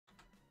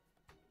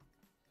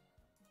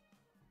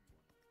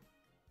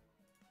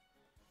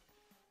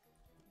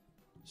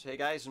So hey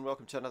guys, and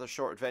welcome to another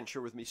short adventure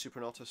with me,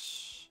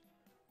 Supernautus.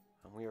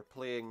 And we are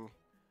playing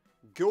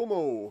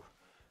Gomo!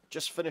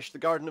 Just finished the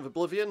Garden of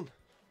Oblivion,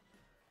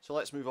 so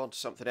let's move on to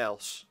something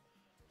else.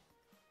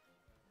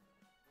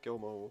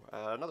 Gomo,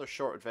 another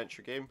short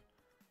adventure game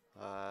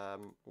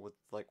with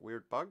like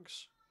weird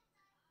bugs.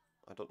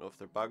 I don't know if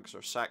they're bugs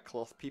or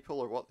sackcloth people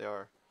or what they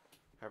are.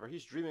 However,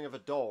 he's dreaming of a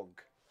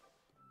dog.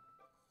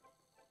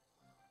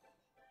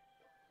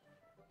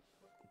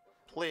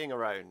 Playing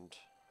around.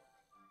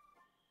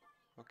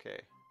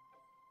 Okay.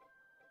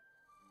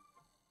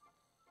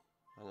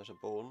 And there's a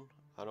bone.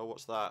 I know,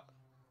 what's that?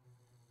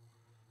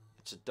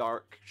 It's a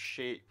dark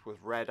shape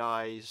with red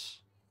eyes.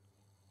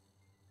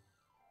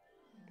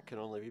 It can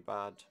only be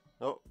bad.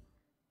 Nope.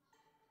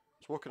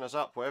 It's woken us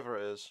up, whatever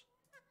it is.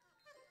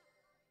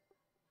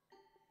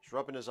 He's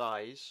rubbing his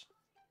eyes.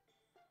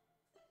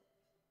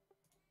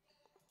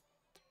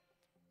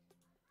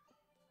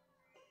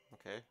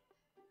 Okay.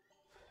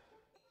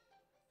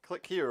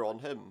 Click here on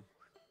him.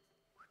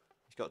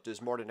 He's got to do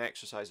his morning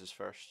exercises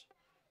first.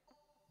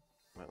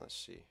 Right, let's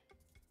see.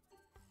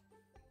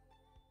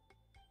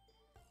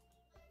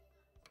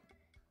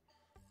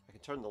 I can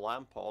turn the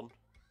lamp on. Okay,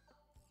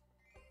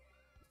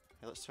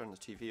 let's turn the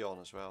TV on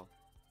as well.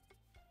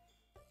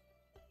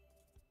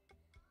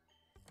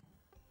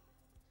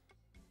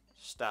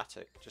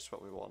 Static, just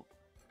what we want.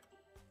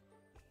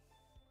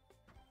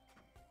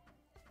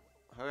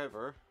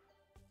 However,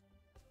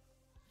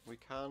 we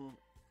can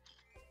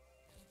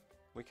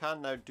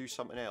now do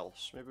something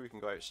else. Maybe we can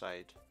go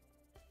outside.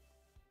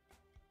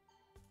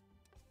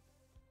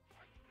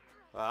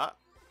 Ah.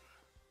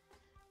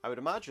 I would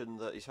imagine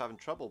that he's having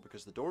trouble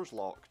because the door's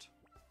locked.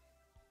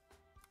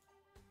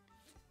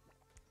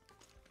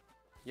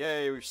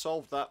 Yay, we've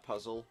solved that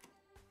puzzle.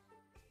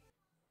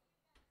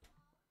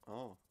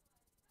 Oh.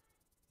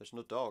 There's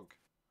no dog.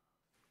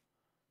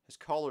 His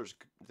collar's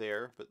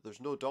there, but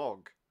there's no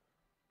dog.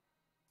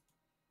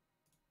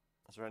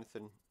 Is there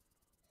anything...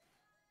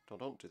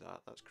 Don't do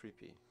that, that's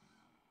creepy.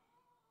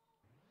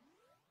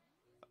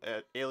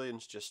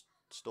 Aliens just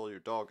stole your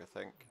dog, I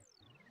think.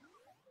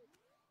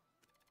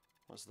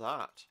 What's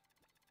that?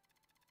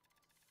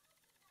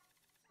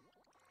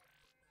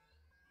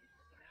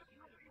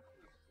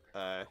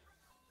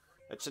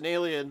 It's an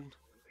alien.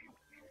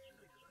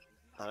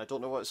 And I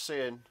don't know what it's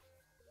saying.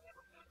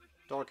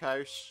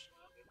 Doghouse.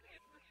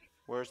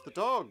 Where's the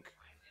dog?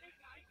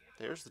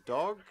 There's the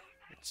dog.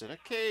 It's in a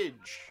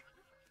cage.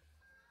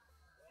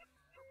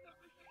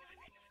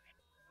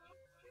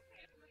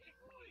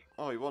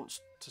 Oh, he wants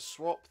to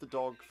swap the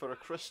dog for a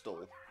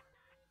crystal.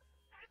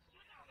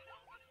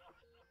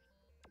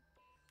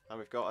 And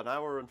we've got an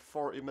hour and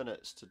 40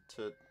 minutes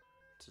to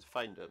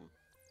find him.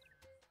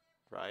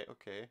 Right,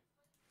 okay.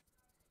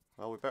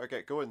 Well, we better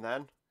get going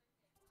then.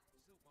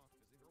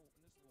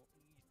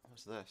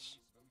 What's this?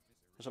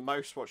 There's a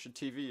mouse watching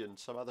TV and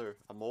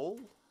a mole?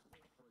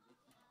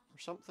 Or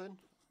something?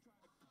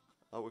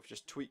 Oh, we've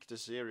just tweaked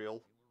his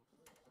aerial.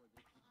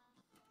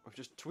 We've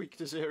just tweaked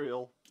his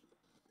aerial.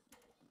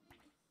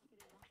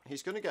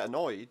 He's going to get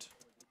annoyed.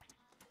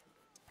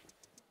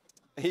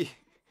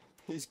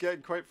 He's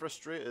getting quite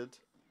frustrated.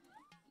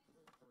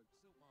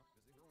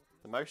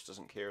 The mouse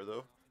doesn't care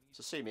though. It's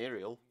the same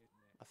aerial,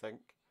 I think.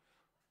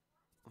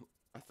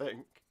 I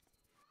think.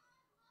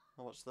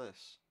 Oh, what's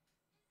this?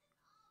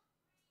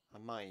 A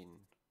mine.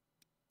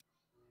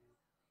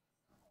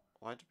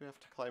 Why did we have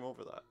to climb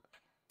over that?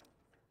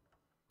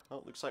 Oh,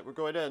 it looks like we're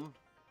going in.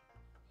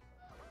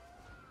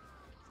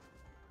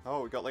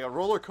 Oh, we got like a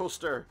roller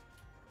coaster.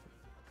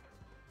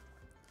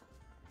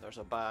 There's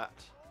a bat.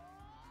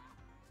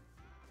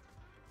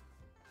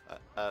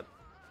 A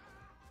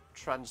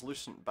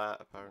translucent bat,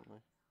 apparently.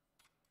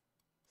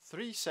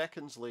 3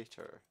 seconds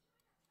later,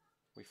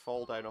 we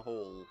fall down a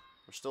hole.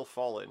 We're still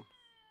falling.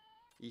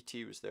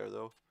 E.T. was there,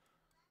 though.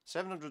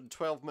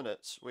 712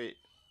 minutes. Wait.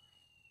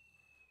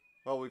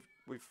 Well,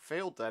 we've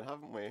failed then,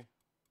 haven't we?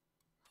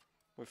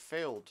 We've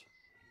failed.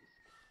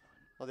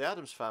 Well, the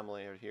Addams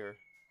family are here.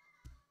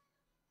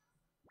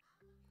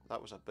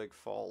 That was a big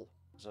fall.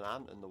 There's an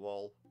ant in the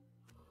wall.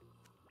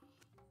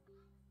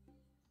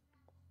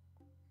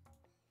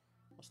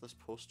 What's this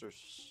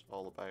poster's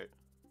all about?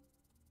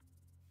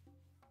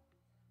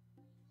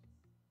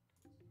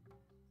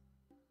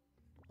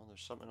 Oh,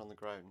 there's something on the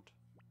ground.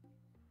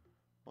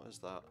 What is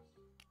that?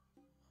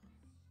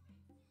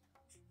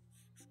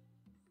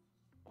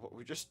 Oh,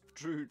 we just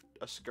drew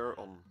a skirt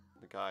on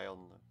the guy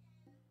on the...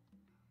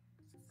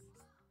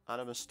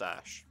 And a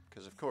moustache,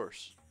 because of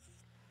course.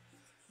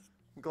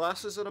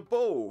 Glasses and a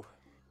bow!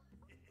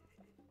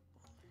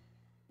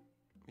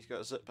 He's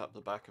got a zip up the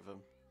back of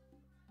him.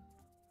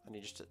 And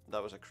he just...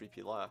 That was a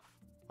creepy laugh.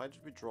 Why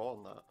did we draw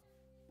on that?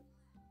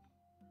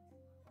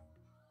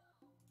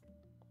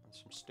 And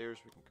some stairs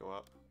we can go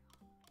up.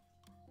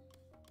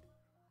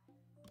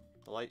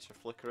 The lights are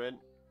flickering.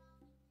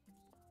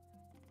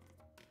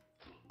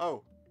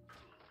 Oh!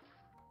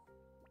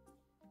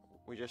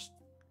 We just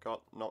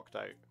got knocked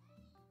out.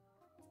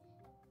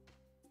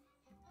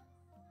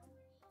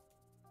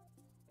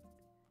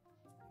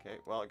 Okay,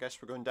 well I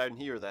guess we're going down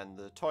here then,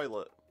 the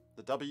toilet.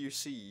 The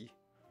WC.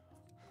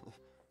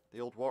 The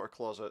old water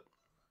closet.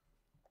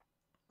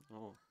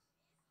 Oh.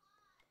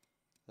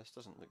 This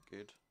doesn't look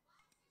good.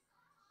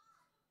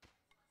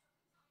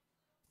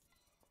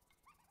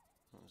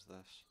 What is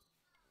this?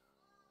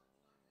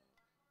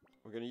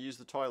 We're going to use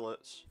the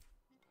toilets.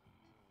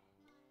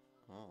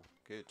 Oh,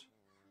 good.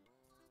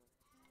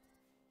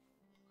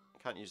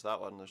 Can't use that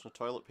one, there's no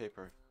toilet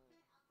paper.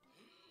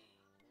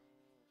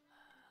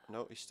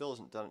 No, he still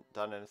hasn't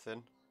done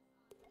anything.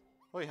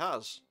 Oh, he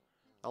has!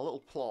 A little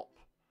plop.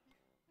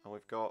 And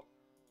we've got...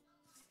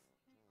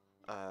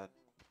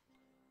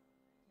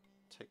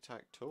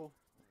 tic-tac-toe?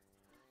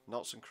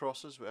 Knots and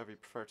crosses, whatever you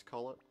prefer to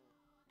call it.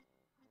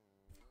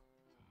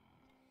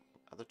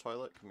 Other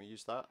toilet, can we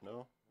use that?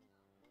 No.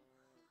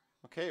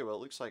 Okay, well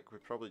it looks like we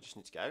probably just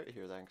need to get out of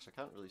here then, because I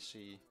can't really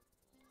see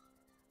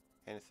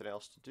anything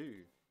else to do.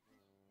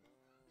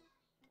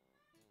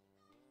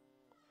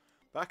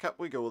 Back up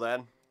we go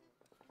then.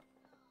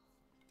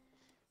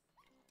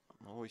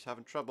 Oh, he's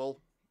having trouble.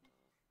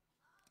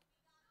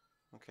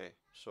 Okay,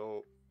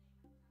 so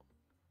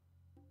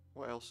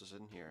what else is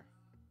in here?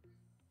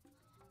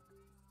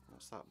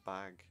 What's that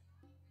bag?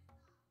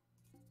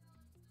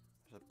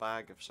 There's a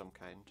bag of some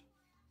kind.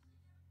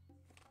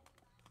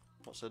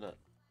 What's in it?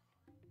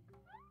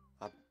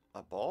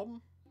 A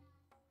bomb?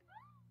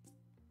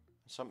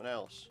 Something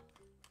else.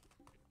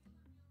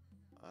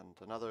 And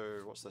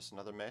another, what's this,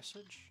 another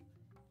message?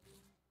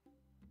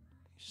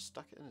 He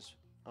stuck it in his,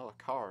 oh, a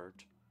card.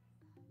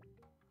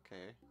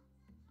 Okay.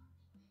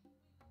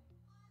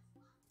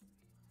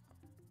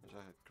 There's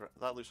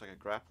that looks like a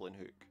grappling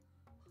hook.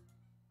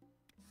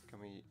 Can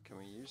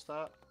we use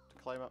that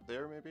to climb up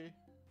there maybe?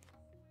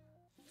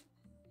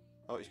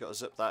 Oh, he's got to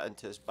zip that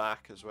into his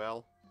back as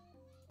well.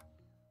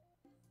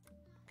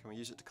 Can we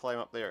use it to climb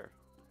up there?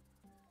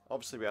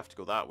 Obviously we have to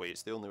go that way,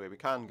 it's the only way we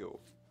can go.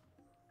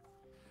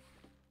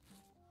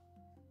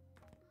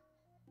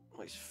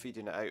 He's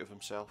feeding it out of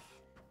himself.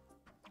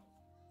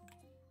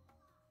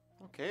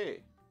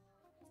 Okay,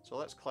 so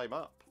let's climb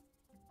up.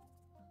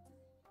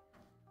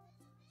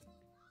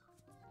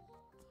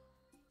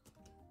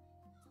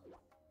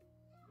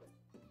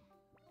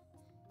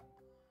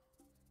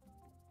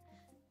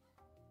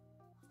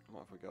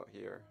 What have we got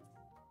here?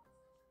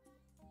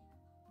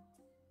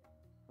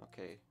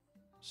 Okay,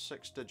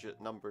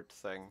 6-digit numbered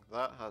thing.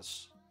 That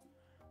has...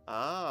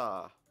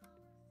 Ah!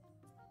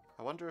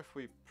 I wonder if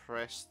we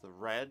press the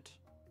red...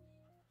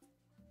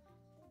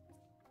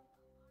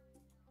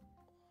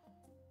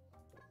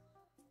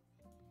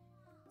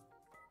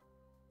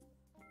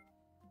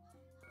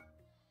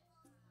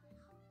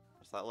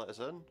 Does that let us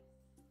in?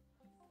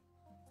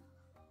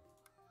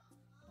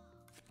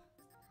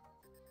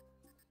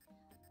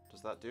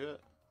 Does that do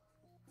it?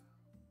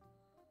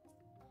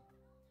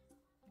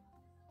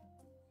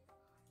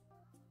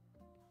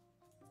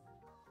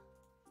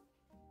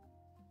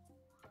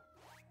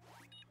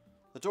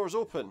 The door's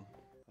open,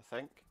 I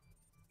think.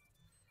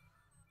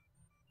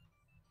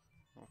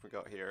 What have we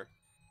got here?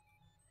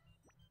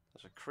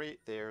 There's a crate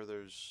there,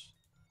 there's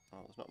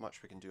not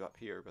much we can do up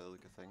here by the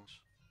look of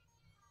things.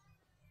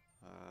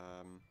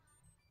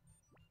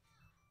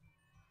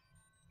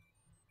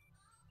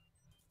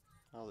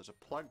 Oh, there's a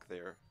plug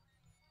there.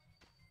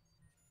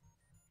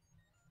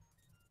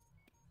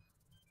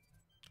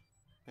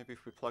 Maybe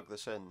if we plug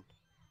this in.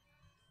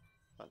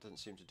 That didn't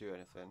seem to do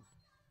anything.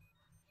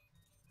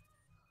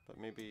 But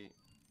maybe...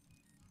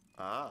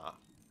 Ah!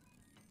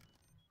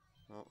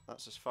 Well,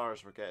 that's as far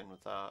as we're getting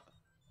with that.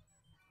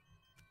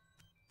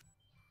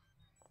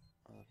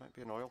 Oh, there might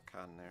be an oil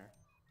can there.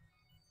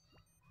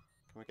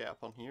 Can we get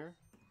up on here?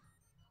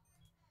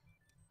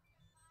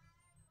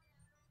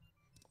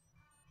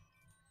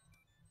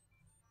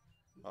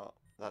 Oh,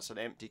 that's an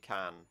empty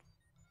can.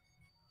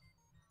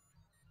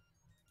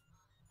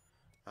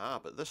 Ah,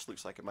 but this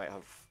looks like it might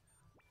have...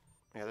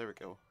 Yeah, there we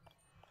go.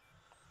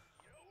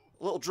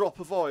 A little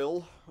drop of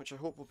oil, which I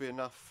hope will be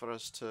enough for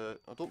us to...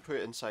 Oh, don't put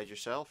it inside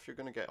yourself, you're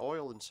going to get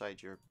oil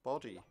inside your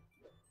body.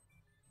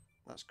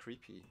 That's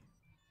creepy.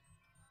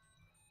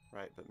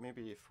 Right, but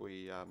maybe if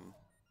we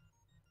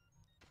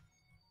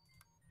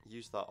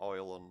use that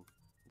oil on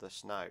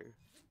this now,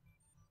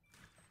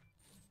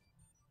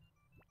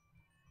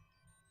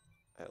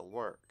 it'll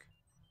work.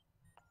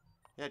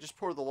 Yeah, just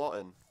pour the lot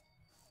in.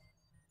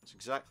 That's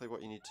exactly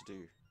what you need to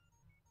do.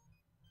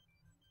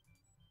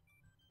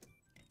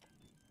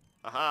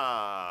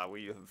 Aha!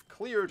 We have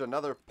cleared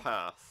another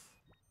path.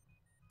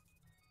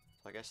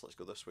 So I guess let's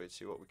go this way and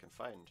see what we can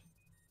find.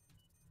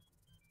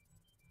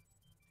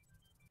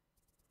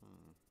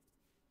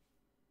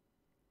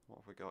 What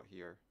have we got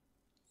here?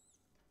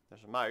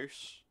 There's a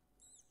mouse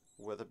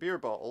with a beer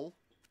bottle.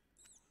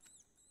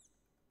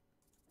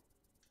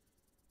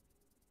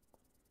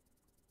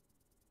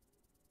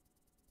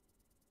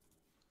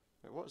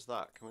 Wait, what is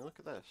that? Can we look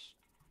at this?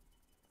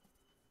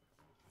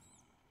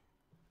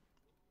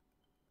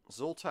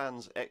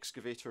 Zoltan's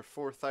Excavator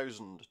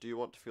 4000. Do you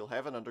want to feel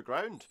heaven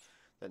underground?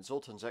 Then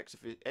Zoltan's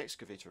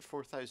Excavator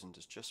 4000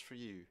 is just for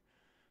you.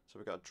 So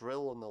we've got a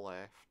drill on the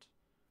left,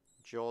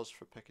 Jaws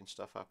for picking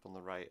stuff up on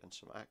the right, and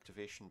some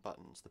activation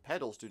buttons. The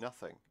pedals do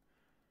nothing.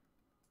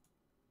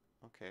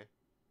 Okay.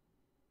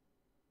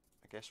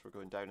 I guess we're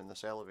going down in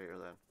this elevator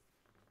then.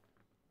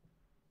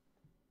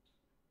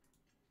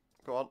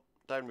 Go on,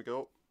 down we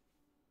go.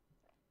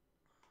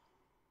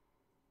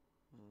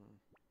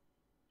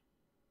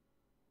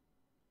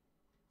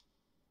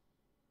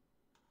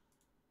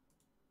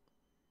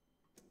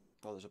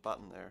 Oh, there's a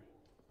button there.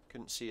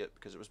 Couldn't see it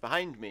because it was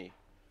behind me.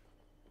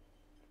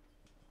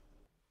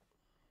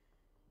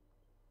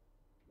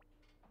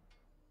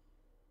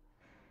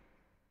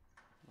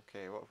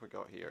 Okay, what have we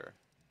got here?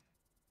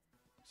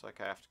 Looks like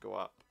I have to go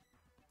up.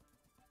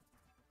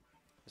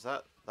 Is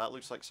that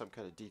looks like some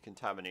kind of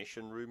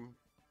decontamination room?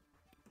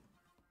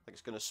 Like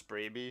it's gonna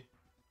spray me?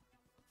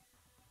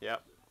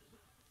 Yep.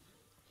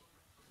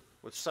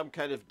 With some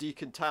kind of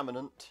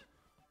decontaminant.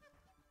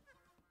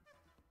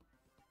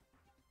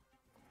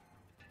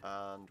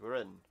 And we're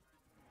in.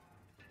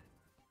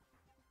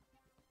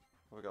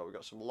 What we got? We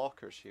got some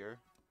lockers here.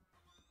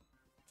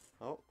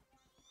 Oh.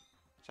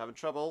 It's having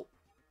trouble.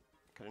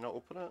 Can I not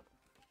open it?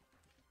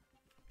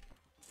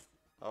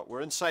 Oh,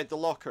 we're inside the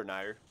locker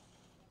now.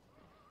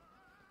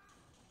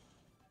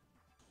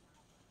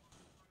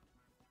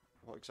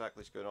 What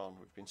exactly is going on?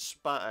 We've been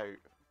spat out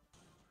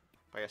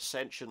by a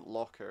sentient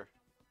locker.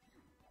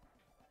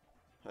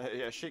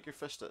 Yeah, shake your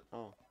fist at...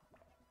 Oh.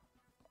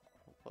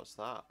 What's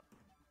that?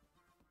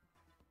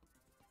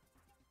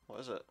 What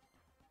is it?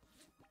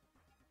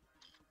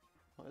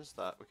 What is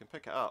that? We can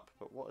pick it up,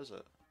 but what is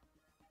it?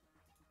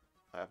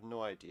 I have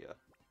no idea.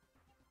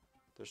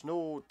 There's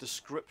no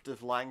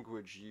descriptive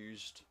language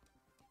used.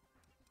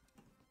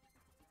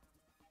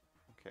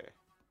 Okay.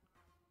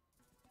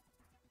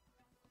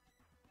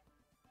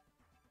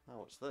 Oh,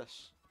 what's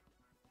this?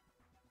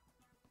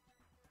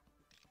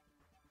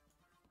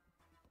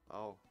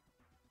 Oh.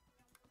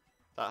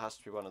 That has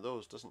to be one of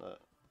those, doesn't it?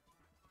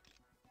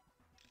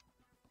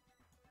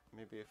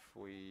 Maybe if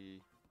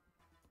we...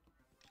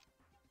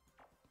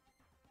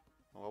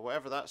 Well,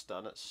 whatever that's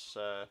done, it's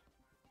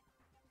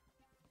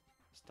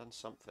done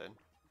something.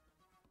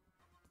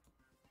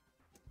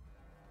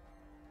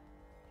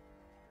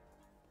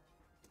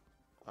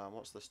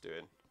 What's this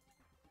doing?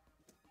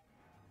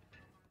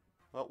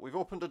 Well, we've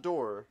opened a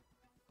door.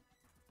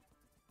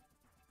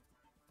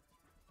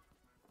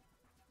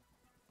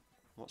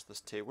 What's this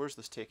take? Where's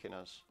this taking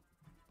us?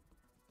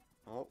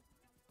 Oh.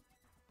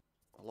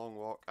 A long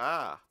walk.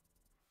 Ah!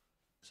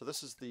 So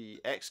this is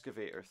the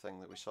excavator thing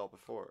that we saw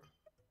before.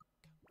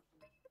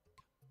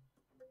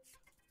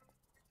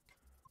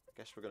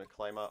 Guess we're going to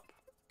climb up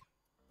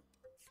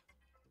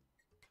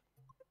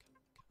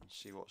and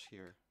see what's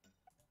here.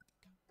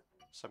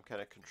 Some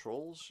kind of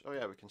controls? Oh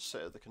yeah, we can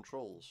sit at the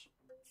controls.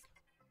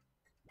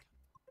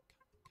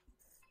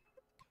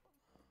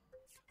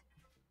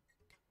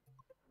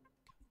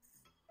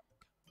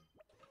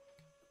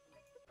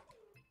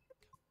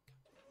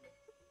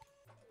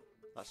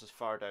 That's as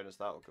far down as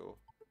that'll go.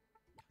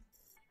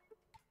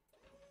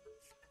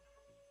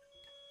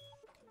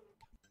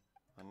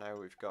 And now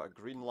we've got a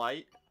green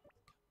light.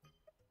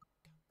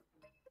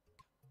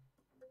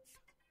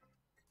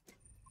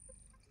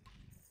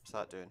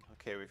 What's that doing?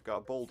 Okay, we've got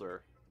a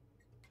boulder.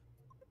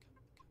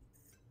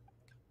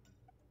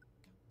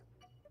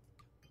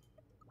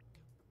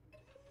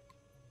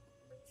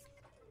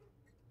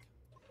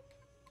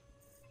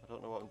 I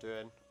don't know what I'm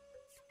doing.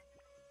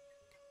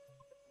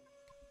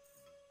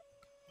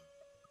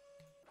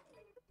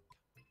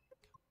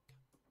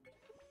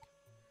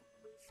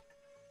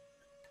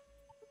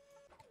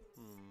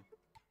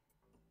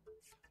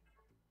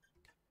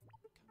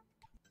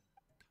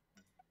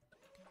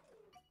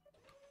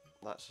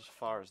 That's as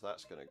far as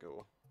that's going to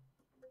go.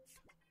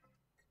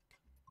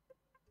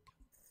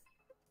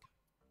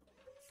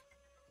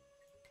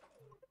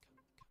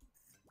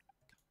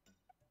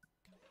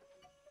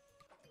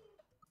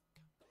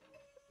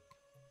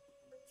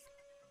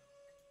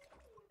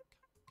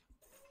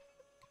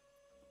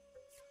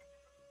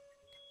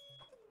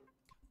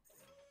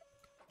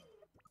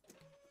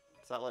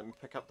 Does that let me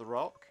pick up the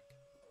rock?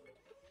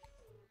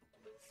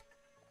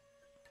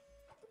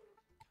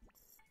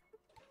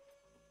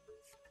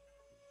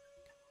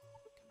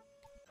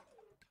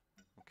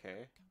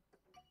 Okay.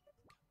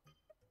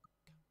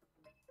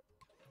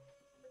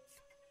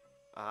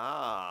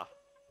 Ah.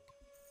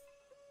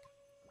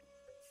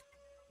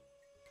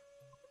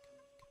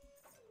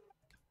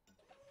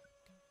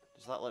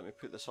 Does that let me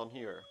put this on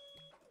here?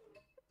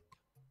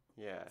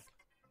 Yeah.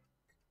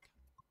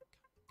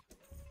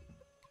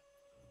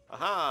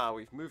 Aha!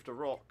 We've moved a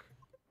rock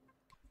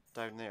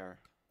down there.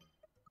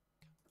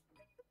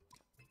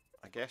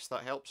 I guess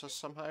that helps us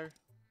somehow.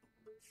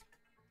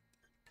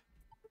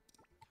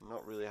 I'm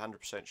not really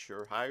 100%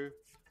 sure how.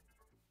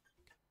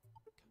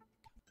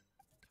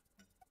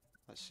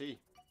 Let's see.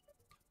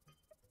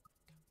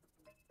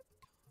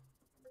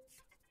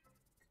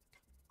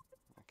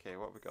 Okay,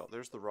 what have we got?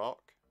 There's the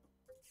rock.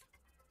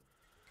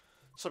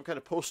 Some kind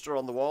of poster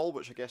on the wall,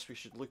 which I guess we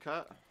should look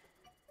at.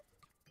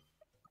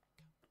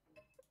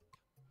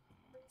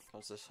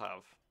 What does this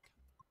have?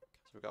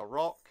 So we've got a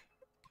rock,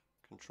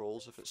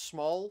 controls. If it's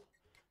small,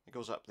 it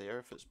goes up there.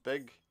 If it's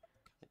big,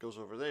 it goes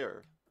over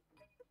there.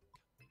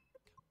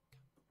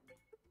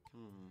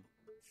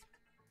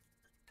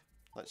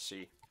 Let's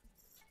see.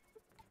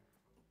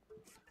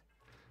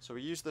 So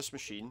we use this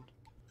machine.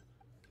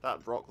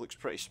 That rock looks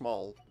pretty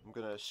small. I'm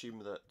going to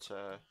assume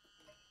that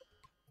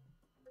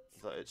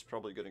that it's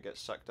probably going to get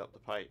sucked up the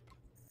pipe.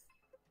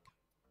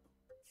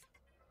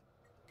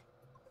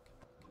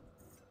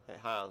 It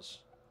has.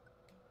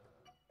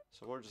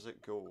 So where does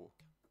it go?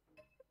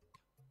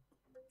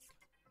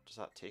 Does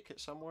that take it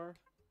somewhere?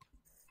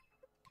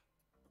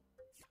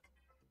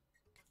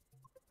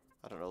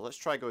 I don't know. Let's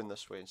try going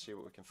this way and see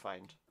what we can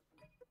find.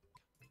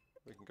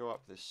 We can go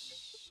up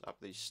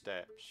these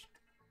steps.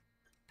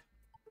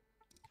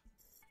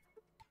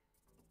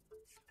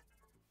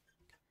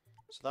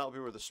 So that'll be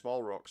where the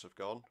small rocks have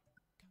gone.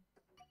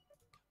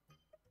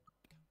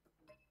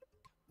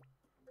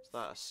 Is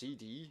that a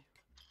CD?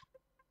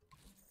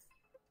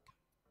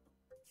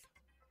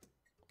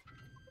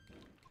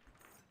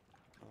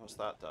 What's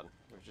that done?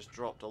 We've just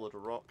dropped a load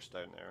of rocks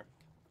down there.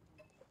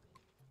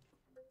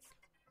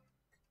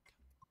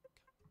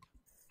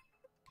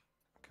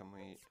 Can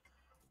we...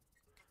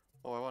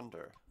 Oh, I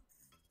wonder.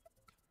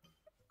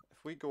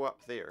 If we go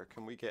up there,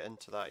 can we get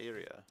into that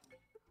area?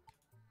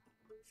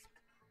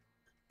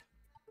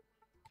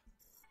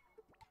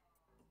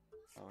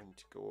 Oh, we need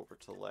to go over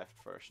to the left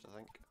first, I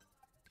think.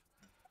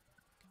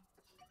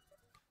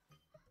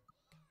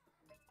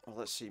 Well,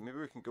 let's see. Maybe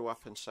we can go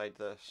up inside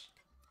this.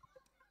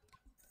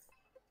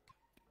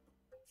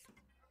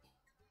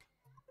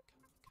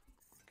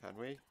 Can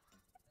we?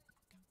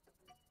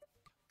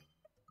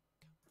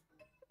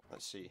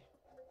 Let's see.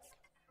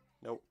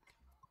 Nope.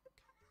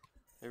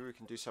 Maybe we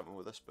can do something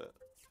with this bit.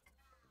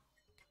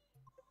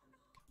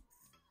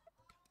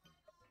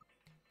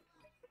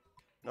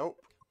 Nope.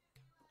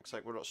 Looks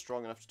like we're not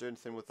strong enough to do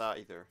anything with that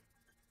either.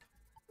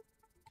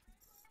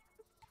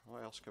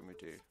 What else can we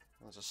do?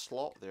 There's a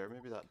slot there.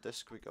 Maybe that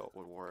disc we got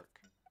would work.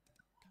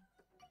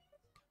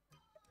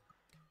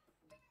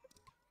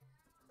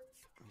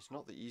 It's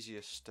not the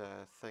easiest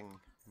thing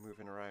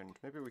moving around.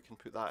 Maybe we can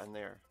put that in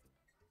there.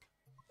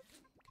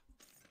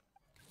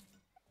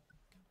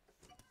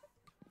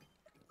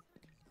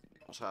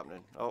 What's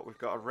happening? Oh, we've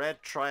got a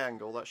red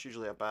triangle. That's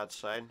usually a bad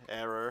sign.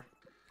 Error.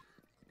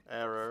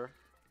 Error.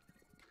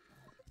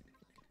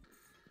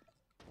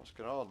 What's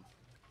going on?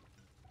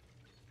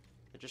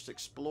 It just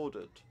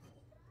exploded.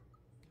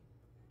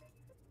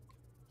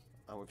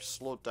 And we've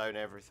slowed down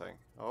everything.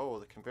 Oh,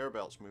 the conveyor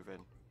belt's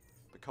moving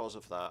because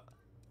of that.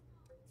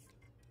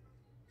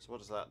 So what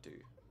does that do?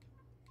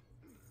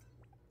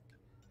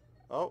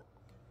 Oh,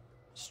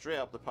 straight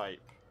up the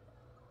pipe.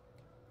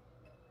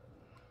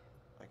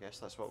 I guess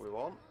that's what we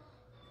want.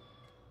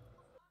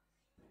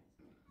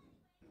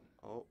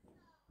 Oh.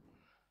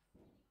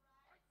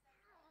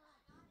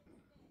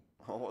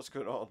 Oh, what's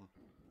going on?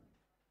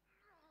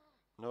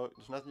 No,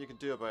 there's nothing you can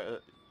do about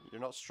it. You're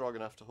not strong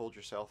enough to hold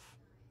yourself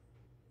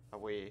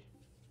away.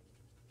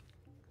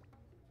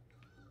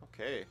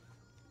 Okay.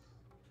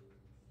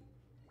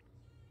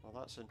 Well,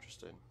 that's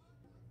interesting.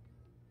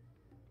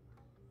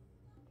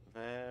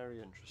 Very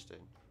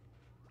interesting.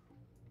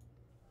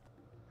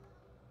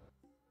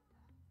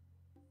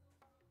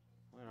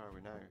 Where are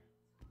we now?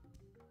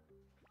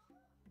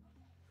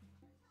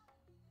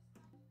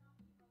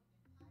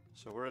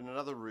 So we're in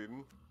another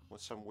room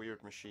with some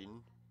weird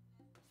machine.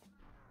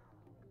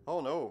 Oh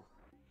no!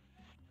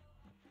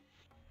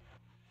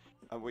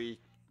 And we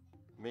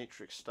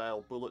Matrix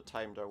style bullet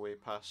timed our way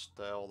past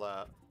all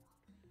that.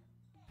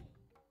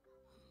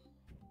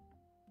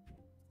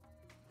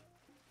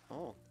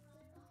 Oh.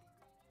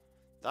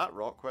 That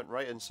rock went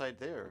right inside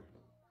there.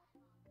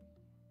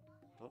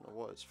 Don't know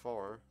what it's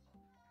for.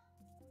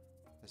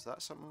 Is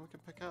that something we can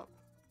pick up?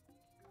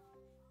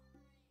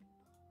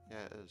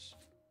 Yeah, it is.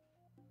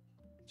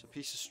 It's a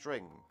piece of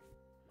string.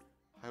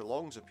 How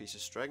long's a piece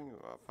of string?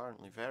 Well,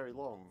 apparently very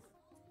long.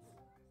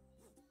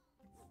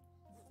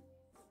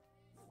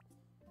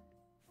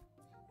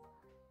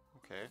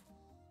 Okay.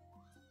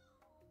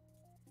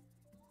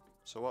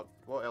 So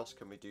what else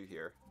can we do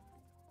here?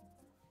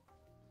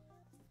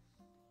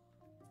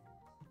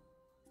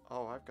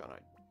 Oh, I've got an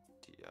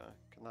idea.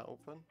 Can that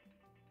open?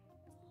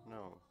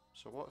 No.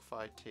 So what if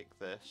I take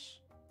this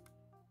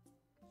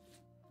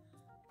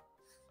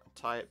and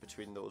tie it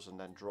between those and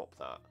then drop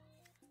that?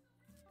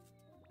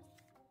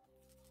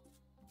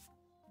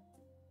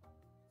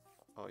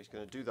 Oh, he's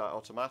going to do that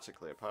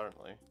automatically,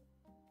 apparently.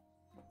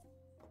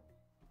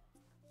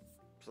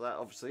 So that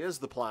obviously is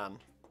the plan.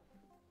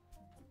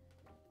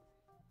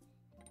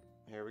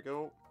 Here we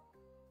go.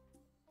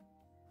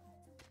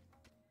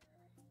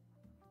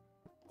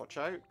 Watch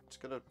out, it's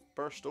going to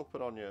burst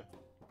open on you.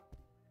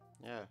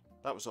 Yeah,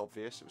 that was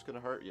obvious, it was going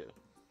to hurt you.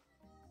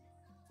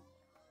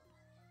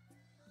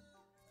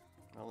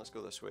 Well, let's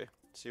go this way.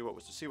 See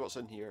what's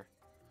in here.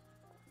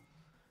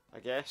 I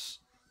guess.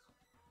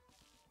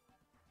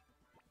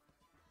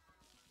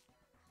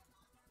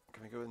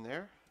 Can we go in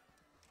there?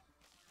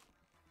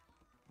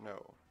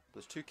 No.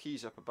 There's two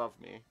keys up above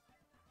me.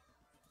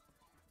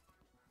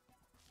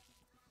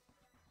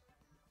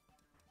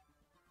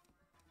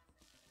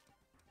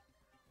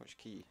 Which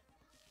key?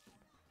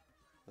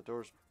 The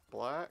door's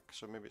black,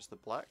 so maybe it's the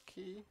black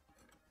key?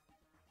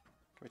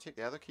 Can we take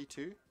the other key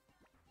too?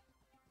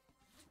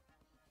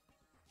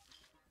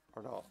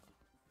 Or not?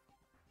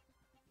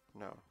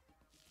 No.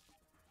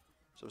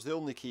 So it was the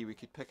only key we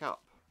could pick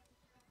up.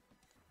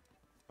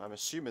 I'm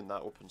assuming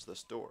that opens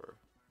this door.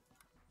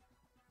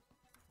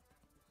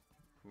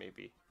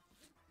 Maybe.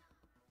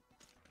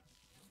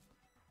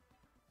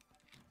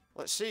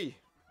 Let's see.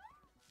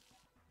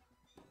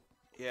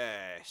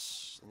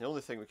 Yes. And the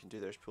only thing we can do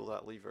there is pull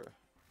that lever.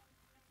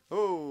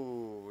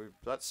 Oh,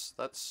 that's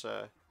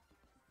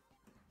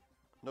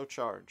no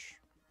charge.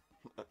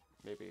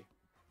 Maybe.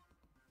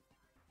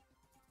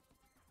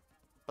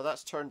 But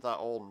that's turned that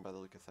on by the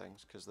look of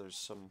things, because there's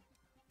some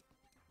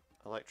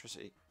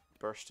electricity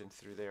bursting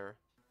through there.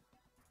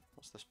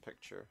 What's this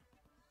picture?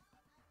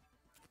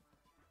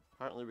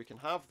 Apparently we can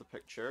have the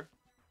picture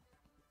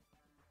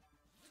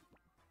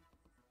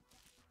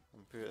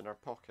and put it in our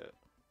pocket.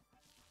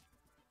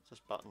 What's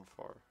this button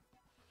for?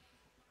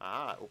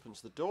 Ah, it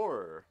opens the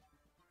door.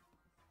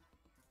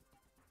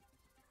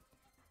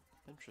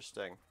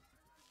 Interesting.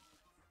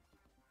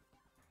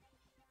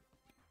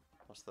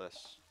 What's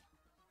this?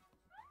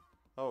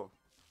 Oh.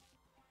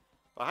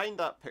 Behind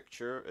that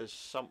picture is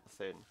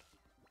something.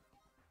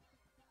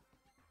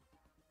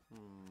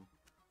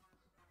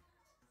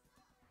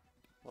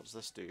 What does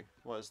this do?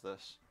 What is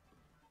this?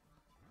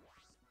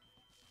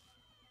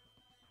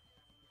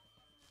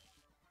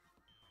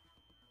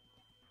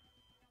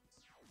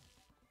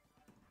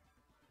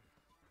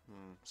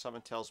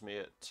 Something tells me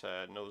it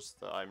knows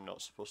that I'm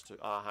not supposed to...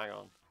 Ah, hang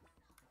on.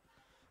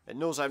 It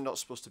knows I'm not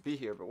supposed to be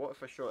here, but what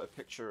if I show it a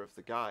picture of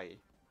the guy?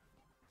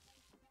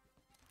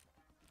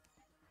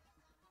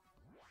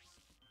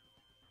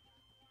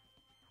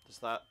 Does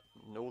that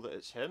know that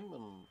it's him?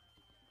 And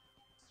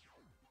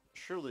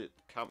surely it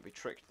can't be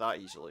tricked that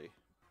easily.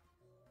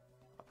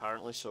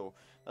 Apparently so.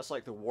 That's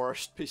like the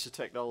worst piece of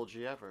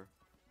technology ever.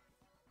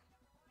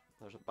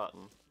 There's a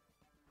button.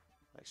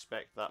 I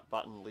expect that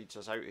button leads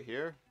us out of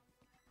here.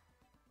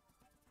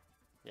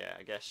 Yeah,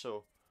 I guess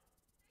so.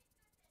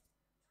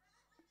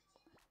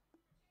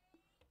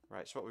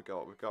 Right, so what we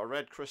got? We've got a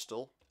red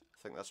crystal.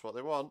 I think that's what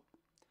they want.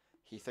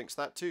 He thinks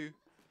that too.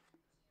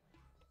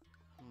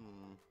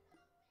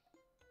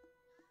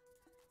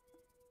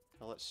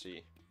 Now let's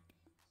see.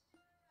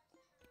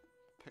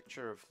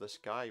 Picture of this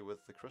guy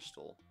with the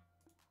crystal.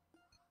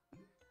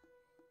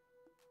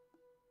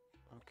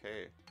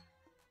 Okay.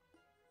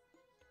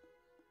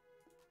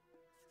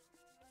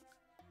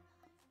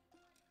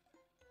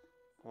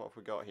 What have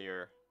we got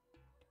here?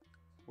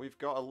 We've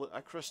got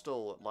a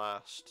crystal at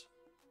last.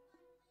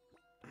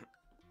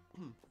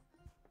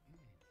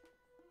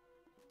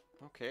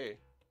 Okay.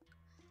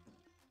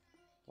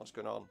 What's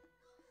going on?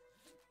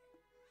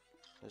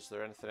 Is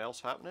there anything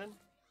else happening?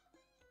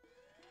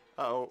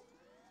 Uh-oh.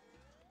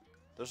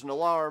 There's an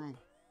alarm.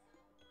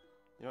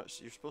 You know,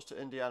 you're supposed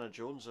to Indiana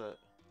Jones it.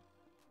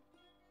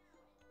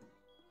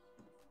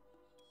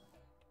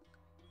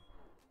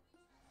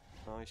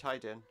 Oh, he's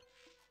hiding.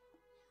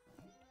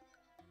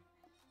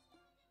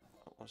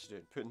 What's he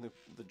doing? Putting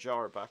the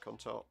jar back on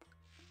top.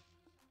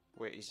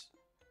 Wait, he's...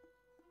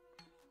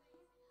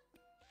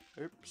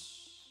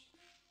 Oops.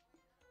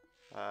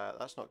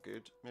 That's not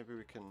good. Maybe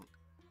we can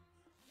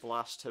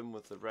blast him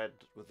with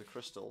the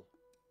crystal.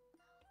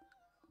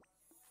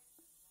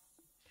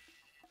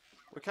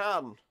 We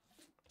can!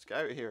 Let's get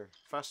out of here.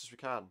 Fast as we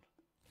can.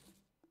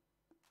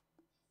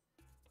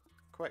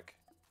 Quick.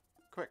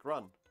 Quick,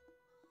 run.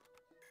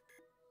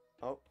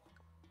 Oh.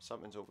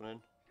 Something's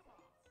opening.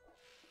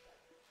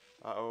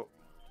 Uh-oh.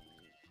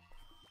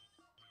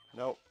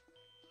 Nope.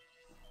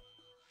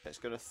 It's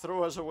gonna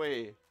throw us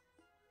away.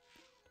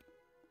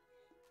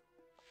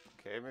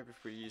 Okay, maybe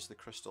if we use the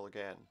crystal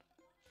again.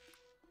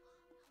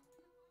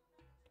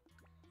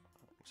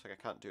 Looks like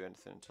I can't do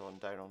anything until I'm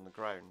down on the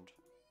ground.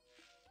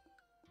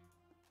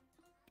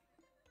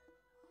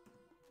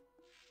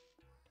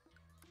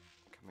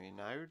 Can we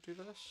now do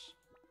this?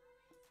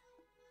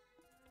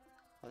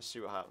 Let's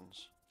see what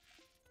happens.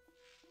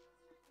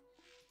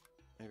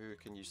 Maybe we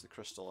can use the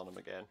crystal on him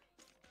again.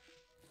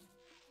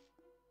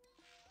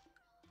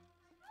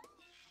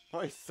 Oh,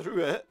 he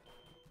threw it!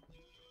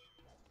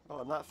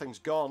 Oh, and that thing's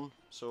gone,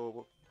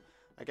 so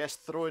I guess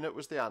throwing it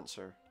was the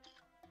answer.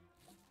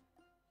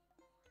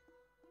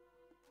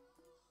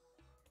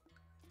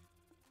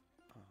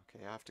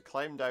 Okay, I have to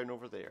climb down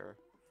over there.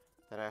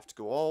 Then I have to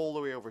go all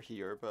the way over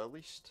here, but at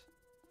least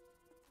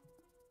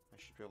I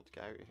should be able to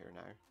get out of here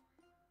now.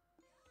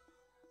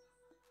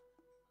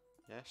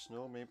 Yes,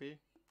 no, maybe?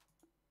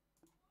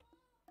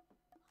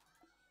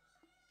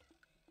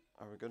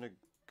 Are we gonna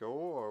go,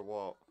 or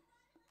what?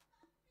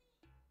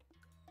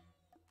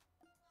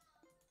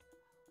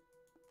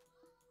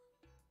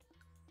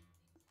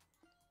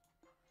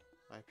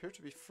 I appear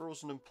to be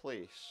frozen in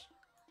place.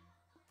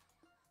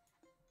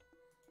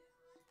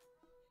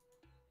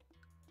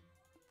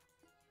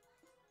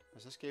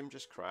 Has this game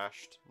just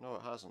crashed? No,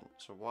 it hasn't.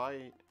 So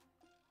why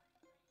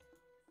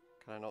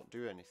can I not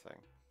do anything?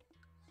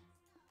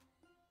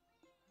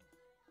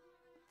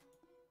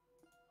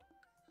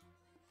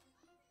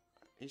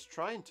 He's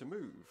trying to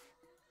move.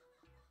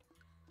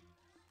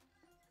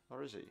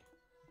 Or is he?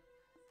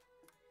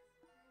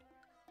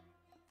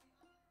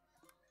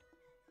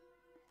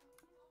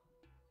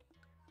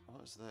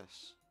 What is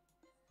this?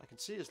 I can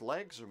see his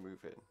legs are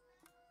moving.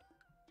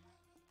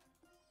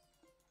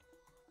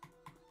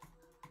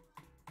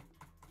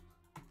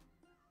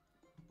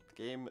 The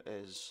game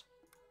has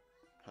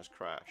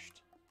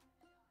crashed.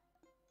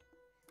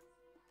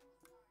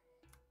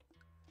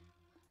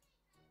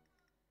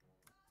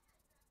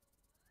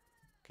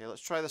 Okay,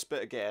 let's try this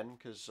bit again,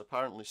 because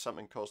apparently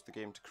something caused the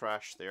game to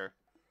crash there.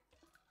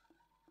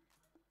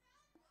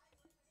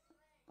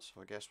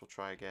 So I guess we'll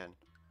try again.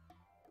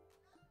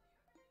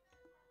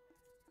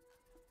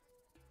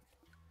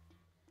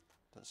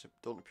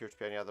 Don't appear to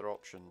be any other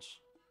options.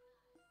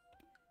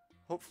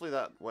 Hopefully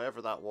that,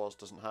 whatever that was,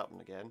 doesn't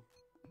happen again.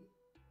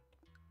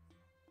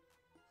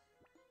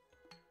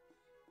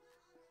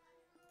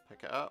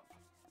 Pick it up.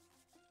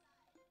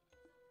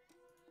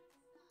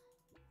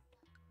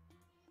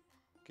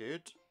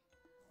 Good.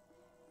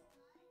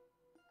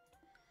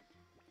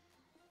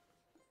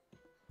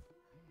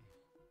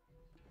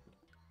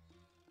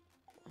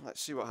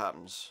 Let's see what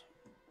happens.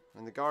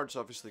 And the guard's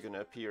obviously going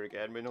to appear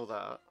again, we know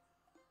that.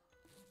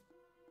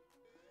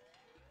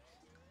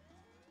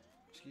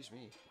 Excuse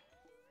me.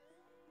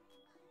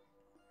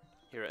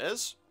 Here it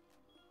is.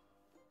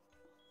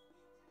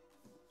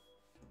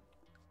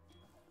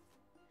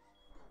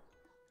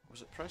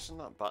 Was it pressing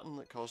that button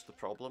that caused the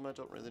problem? I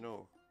don't really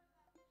know.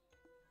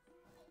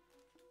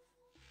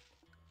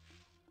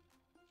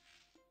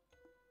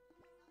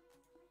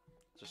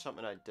 Is there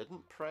something I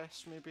didn't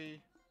press,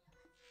 maybe?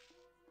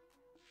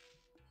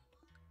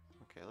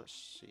 Okay,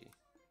 let's see.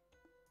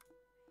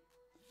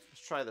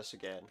 Let's try this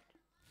again.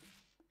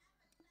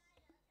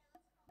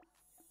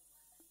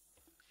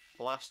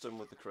 Blast him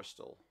with the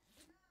crystal.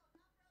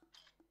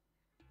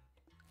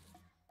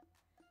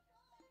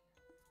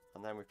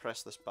 And then we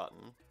press this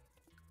button.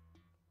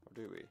 Or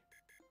do we?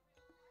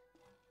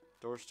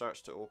 Door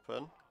starts to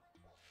open.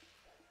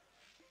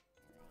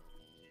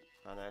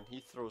 And then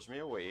he throws me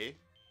away.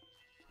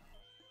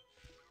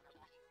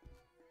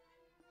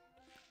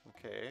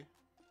 Okay.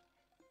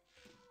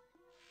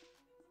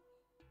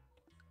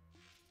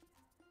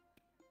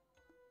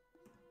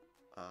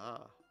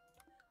 Ah.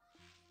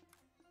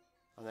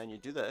 And then you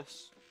do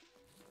this.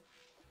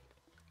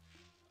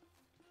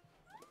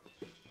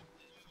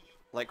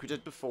 Like we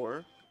did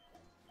before.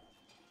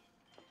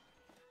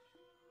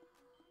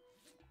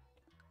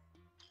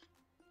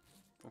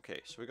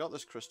 Okay, so we got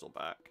this crystal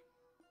back.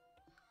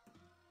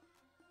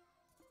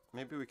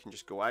 Maybe we can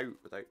just go out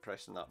without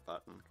pressing that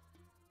button.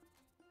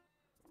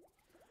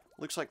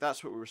 Looks like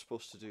that's what we were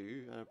supposed to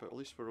do, but at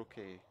least we're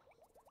okay.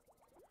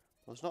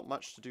 Well, there's not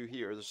much to do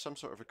here. There's some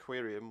sort of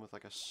aquarium with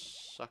like a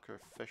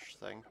sucker fish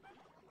thing.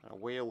 And a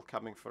whale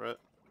coming for it.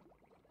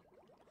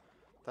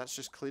 That's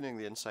just cleaning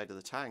the inside of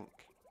the tank.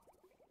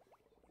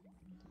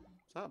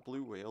 Is that a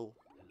blue whale?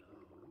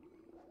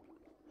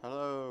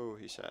 Hello,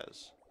 he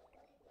says.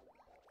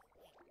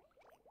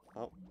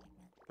 Oh,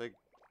 big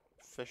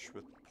fish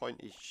with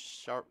pointy,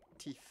 sharp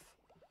teeth.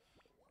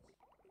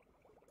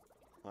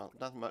 Well,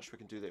 nothing much we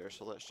can do there,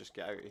 so let's just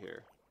get out of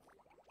here.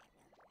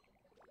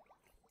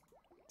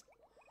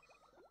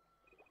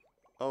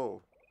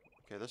 Oh,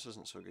 okay, this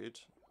isn't so good.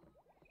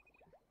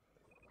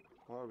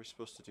 What are we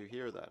supposed to do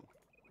here then?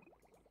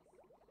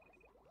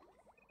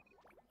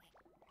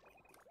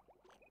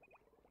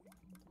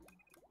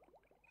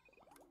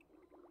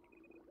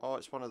 Oh,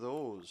 it's one of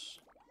those.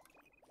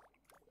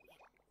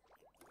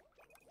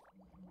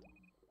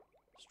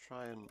 Let's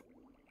try and...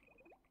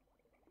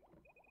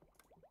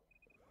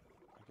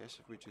 I guess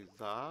if we do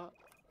that...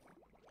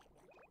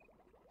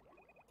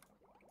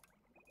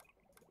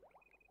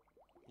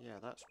 Yeah,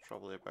 that's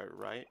probably about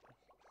right.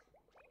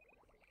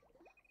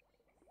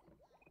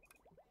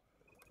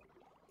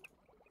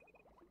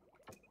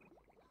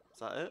 Is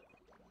that it?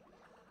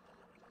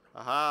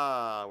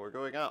 Aha! We're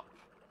going up.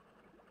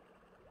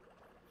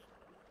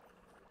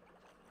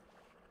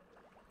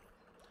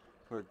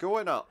 We're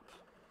going up.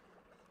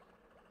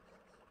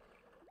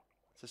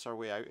 Is this our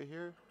way out of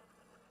here?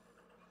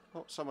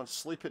 Oh, someone's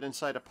sleeping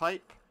inside a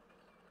pipe.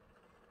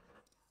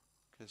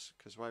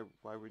 Cause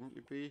why wouldn't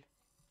you be?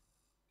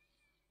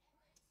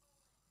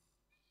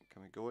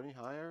 Can we go any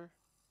higher?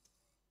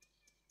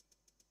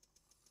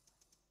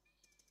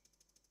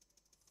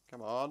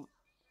 Come on.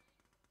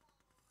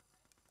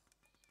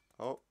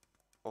 Oh.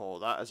 Oh,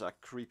 that is a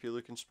creepy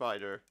looking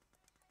spider.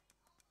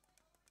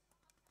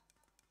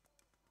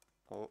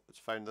 Oh, it's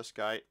found this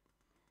guy.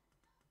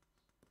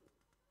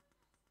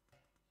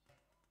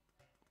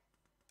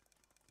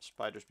 The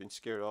spider's been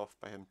scared off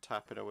by him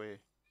tapping away.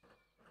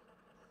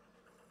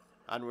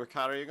 And we're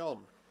carrying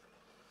on.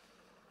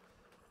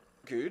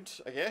 Good,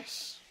 I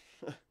guess.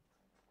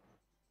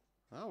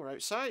 Oh, we're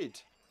outside.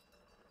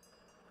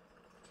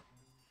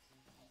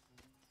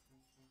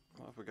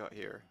 What have we got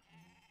here?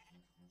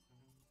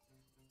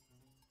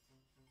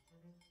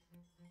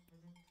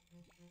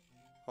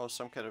 Oh,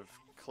 some kind of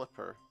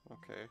clipper.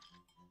 Okay.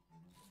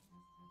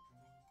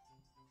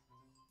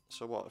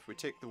 So what, if we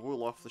take the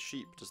wool off the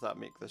sheep, does that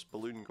make this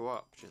balloon go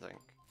up, do you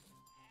think?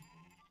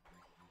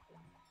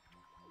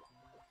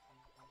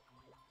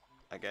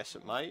 I guess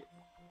it might.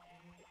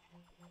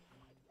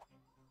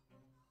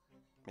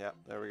 Yep,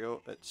 there we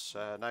go. It's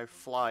now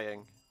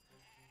flying.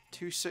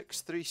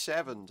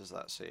 2637, does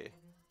that say?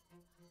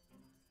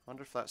 I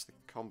wonder if that's the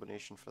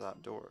combination for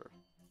that door.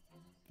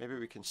 Maybe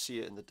we can see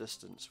it in the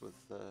distance with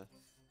the...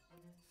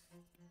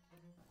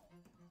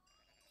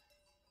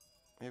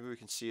 Maybe we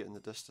can see it in the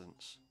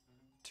distance.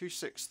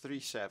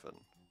 2637.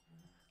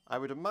 I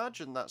would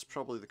imagine that's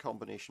probably the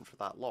combination for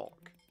that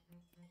lock.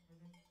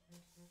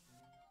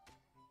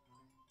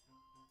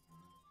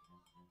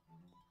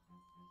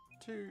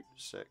 Two,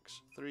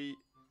 6, 3,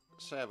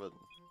 7.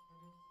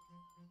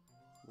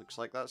 Looks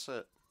like that's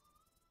it.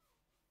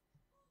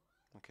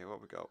 Okay,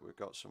 what we got? We've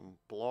got some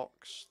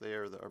blocks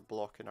there that are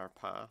blocking our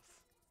path.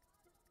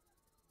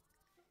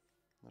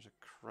 There's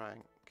a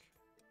crank.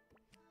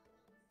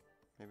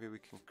 Maybe we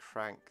can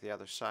crank the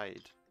other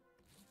side.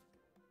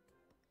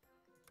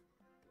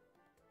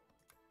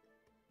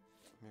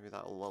 Maybe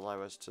that'll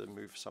allow us to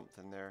move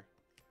something there.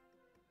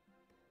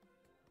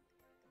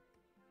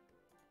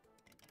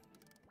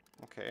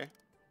 Okay.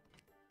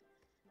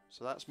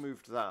 So that's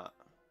moved that.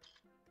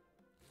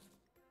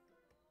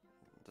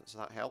 Does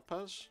that help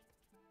us?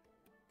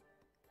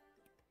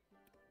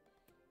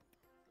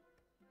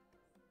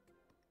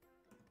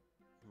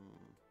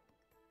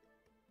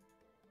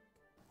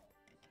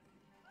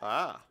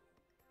 Ah.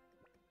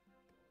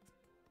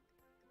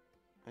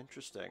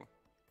 Interesting.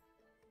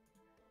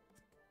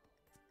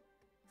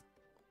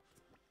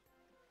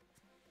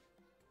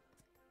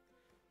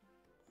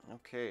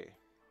 Okay.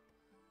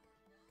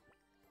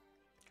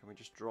 Can we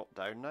just drop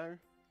down now?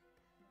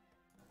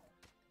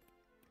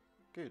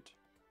 Good.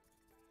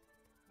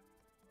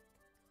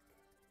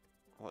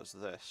 What's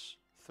this?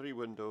 3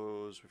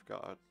 windows, we've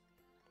got a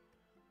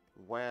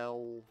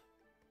well.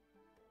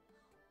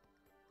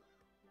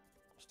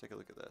 Let's take a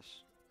look at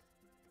this.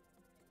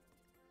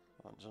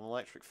 Oh, there's an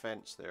electric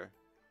fence there.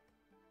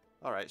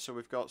 Alright, so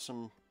we've got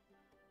some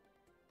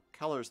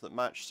colours that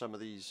match some of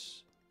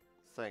these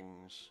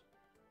things.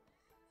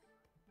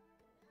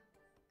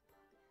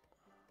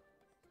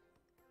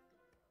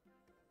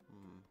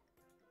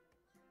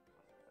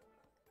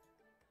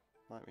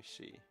 Let me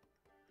see.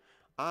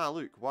 Ah,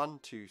 look, 1,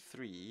 2,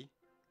 3.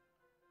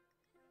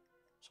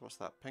 So what's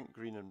that? Pink,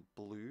 green, and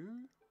blue?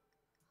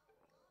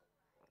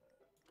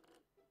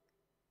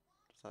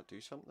 Does that do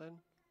something?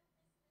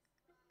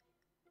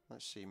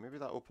 Let's see, maybe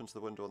that opens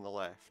the window on the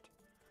left.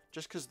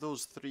 Just because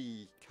those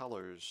 3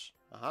 colours...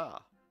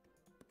 Aha!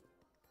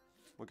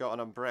 We got an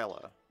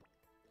umbrella.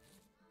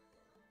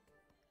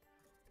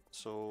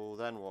 So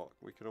then what?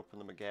 We can open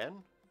them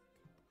again?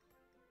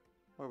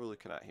 What are we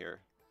looking at here?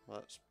 Well,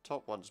 that's,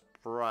 top one's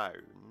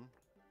brown.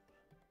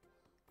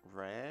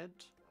 Red.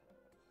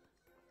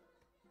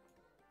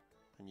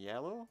 And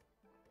yellow?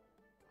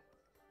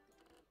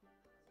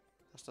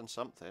 That's done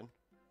something.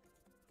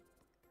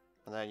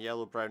 And then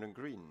yellow, brown, and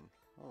green.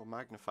 Oh,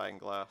 magnifying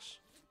glass.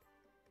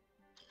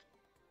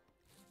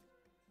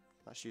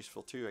 That's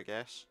useful too, I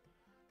guess.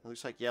 It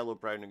looks like yellow,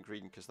 brown, and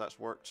green because that's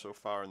worked so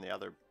far in the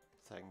other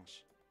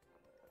things.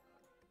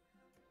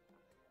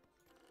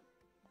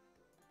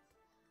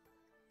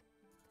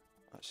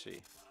 Let's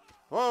see.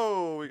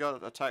 Whoa! We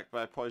got attacked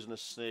by a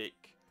poisonous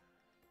snake.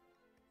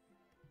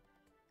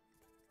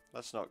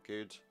 That's not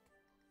good.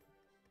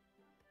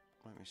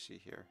 Let me see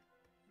here.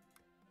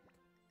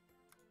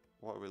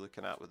 What are we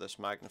looking at with this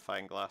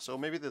magnifying glass? Oh,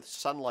 maybe the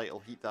sunlight will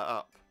heat that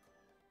up.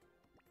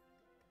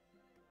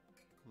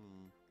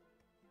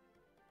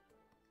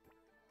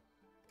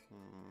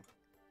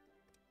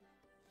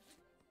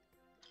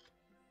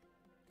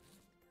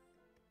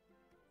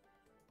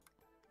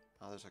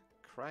 Ah, there's a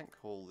crank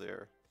hole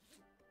there.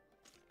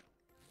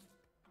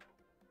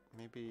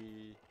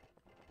 Maybe...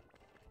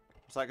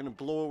 Is that going to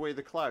blow away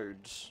the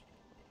clouds?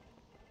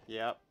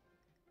 Yep.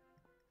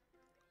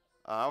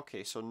 Ah,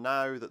 okay, so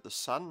now that the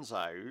sun's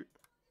out,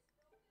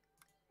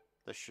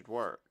 this should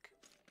work.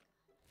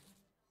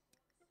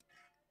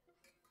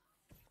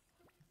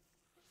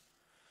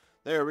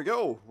 There we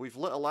go. We've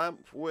lit a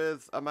lamp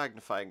with a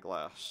magnifying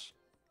glass.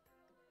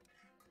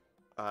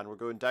 And we're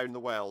going down the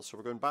well, so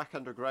we're going back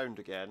underground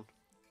again.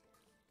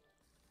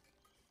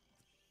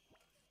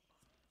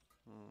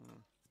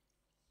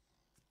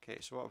 Okay,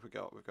 so what have we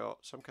got? We've got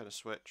some kind of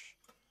switch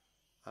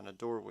and a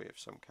doorway of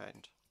some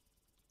kind.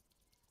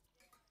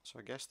 So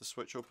I guess the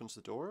switch opens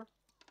the door?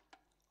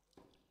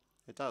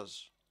 It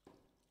does.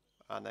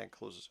 And then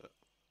closes it.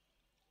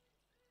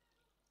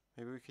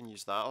 Maybe we can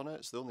use that on it.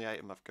 It's the only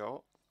item I've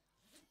got.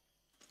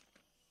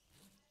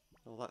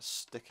 Will that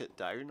stick it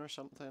down or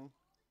something?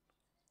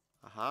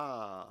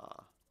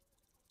 Aha!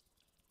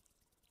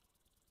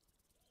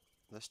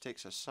 This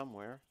takes us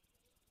somewhere.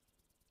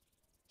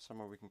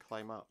 Somewhere we can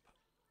climb up.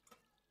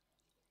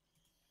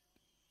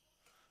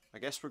 I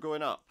guess we're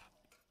going up.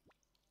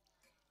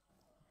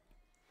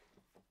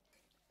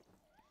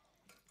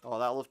 Oh,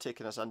 that'll have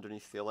taken us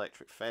underneath the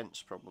electric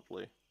fence,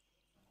 probably.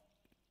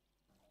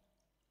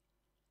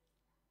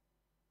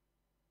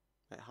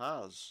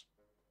 has.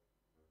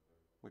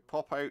 We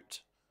pop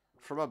out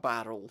from a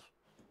barrel.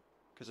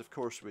 Because of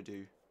course we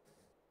do.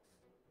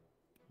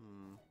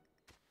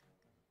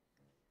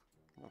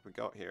 What have we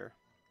got here?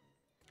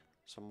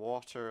 Some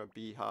water, a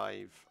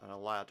beehive, and a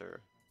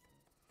ladder.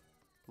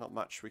 Not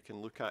much we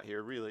can look at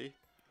here, really.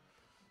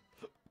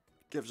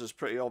 Gives us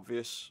pretty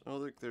obvious... Oh,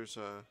 look, there's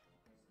a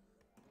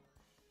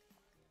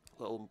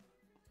little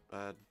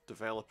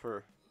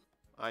developer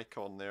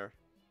icon there.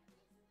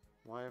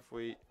 Why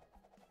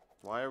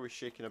are we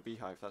shaking a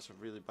beehive? That's a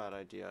really bad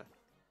idea.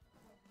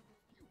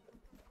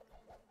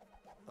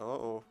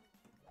 Uh-oh.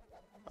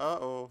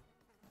 Uh-oh.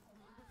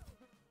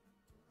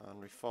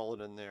 And we've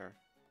fallen in there.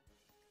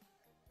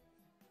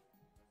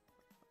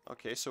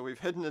 Okay, so we've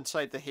hidden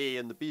inside the hay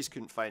and the bees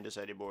couldn't find us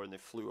anymore and they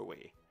flew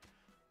away.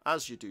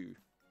 As you do.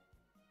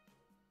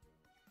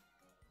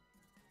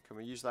 Can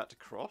we use that to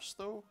cross,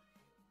 though?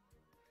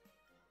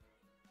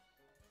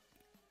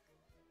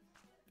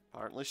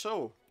 Apparently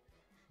so.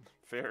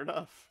 Fair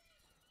enough.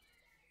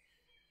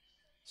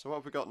 So what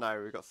have we got now?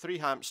 We've got 3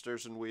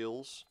 hamsters and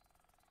wheels.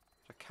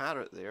 A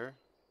carrot there.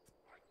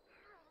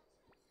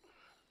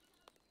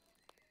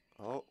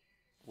 Oh,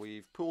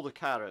 we've pulled a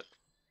carrot.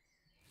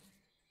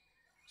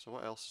 So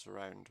what else is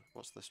around?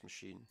 What's this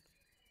machine?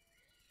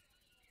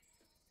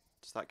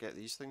 Does that get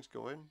these things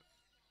going?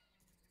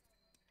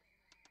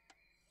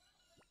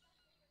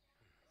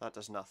 That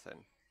does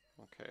nothing.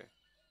 Okay.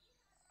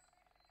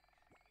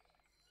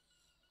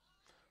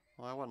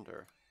 Well, I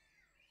wonder.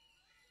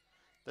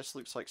 This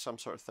looks like some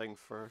sort of thing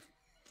for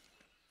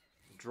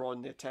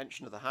drawing the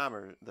attention of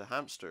the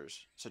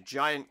hamsters. It's a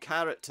giant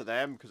carrot to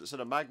them because it's in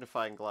a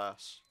magnifying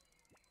glass.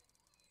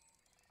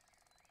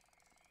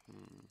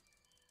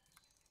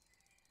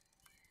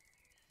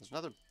 There's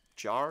another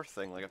jar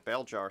thing, like a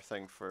bell jar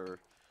thing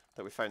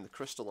that we found the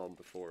crystal on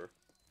before.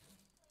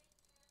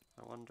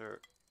 I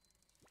wonder...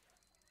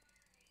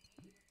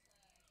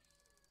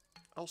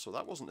 Also,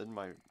 that wasn't in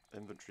my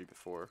inventory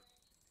before.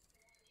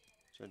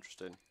 It's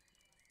interesting.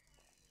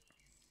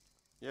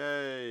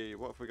 Yay!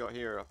 What have we got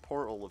here? A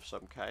portal of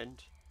some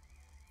kind.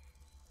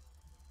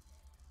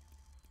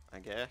 I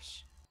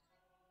guess.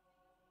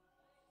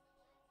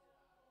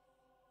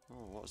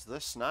 Oh, what's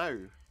this now?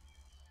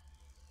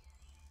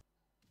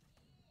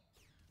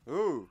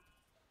 Ooh!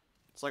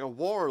 It's like a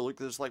war. Look,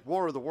 there's like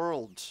War of the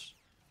Worlds.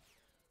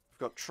 We've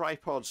got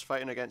tripods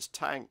fighting against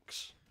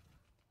tanks.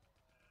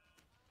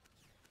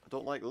 I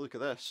don't like the look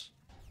of this.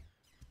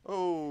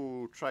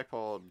 Oh,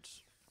 tripod.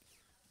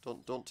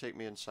 Don't take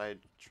me inside,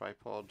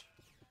 tripod.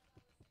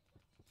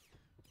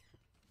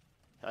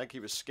 I think he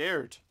was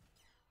scared.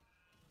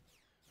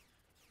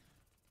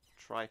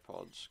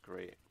 Tripods,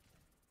 great.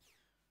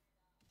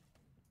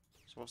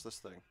 So what's this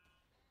thing?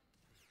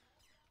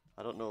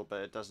 I don't know,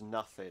 but it does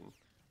nothing.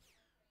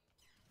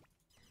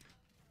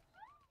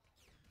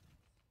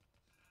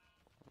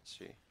 Let's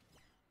see.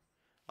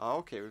 Ah,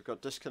 okay, we've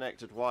got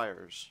disconnected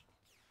wires.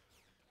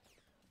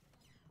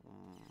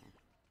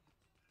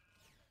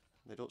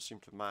 They don't seem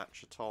to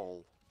match at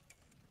all.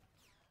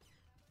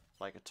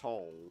 Like at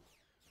all.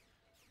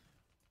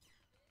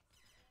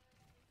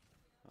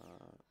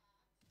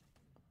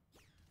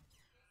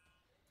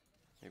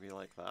 Maybe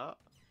like that.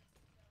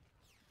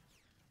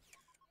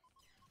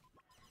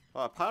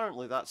 Oh,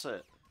 apparently that's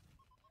it.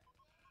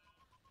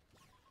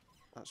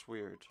 That's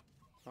weird.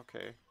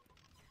 Okay.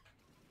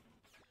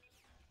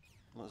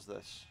 What is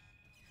this?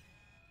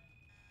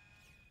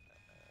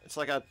 It's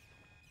like a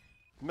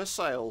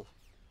missile.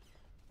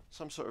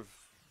 Some sort of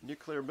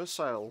nuclear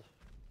missile.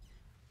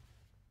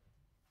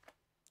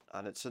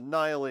 And it's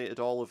annihilated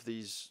all of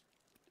these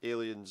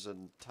aliens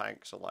and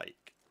tanks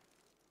alike.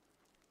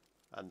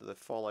 And the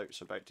fallout's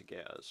about to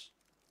get us.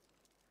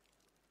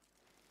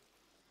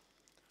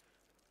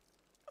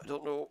 I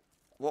don't know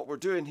what we're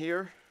doing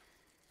here.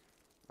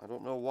 I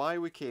don't know why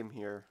we came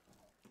here.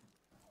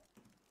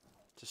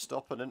 To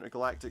stop an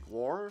intergalactic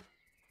war?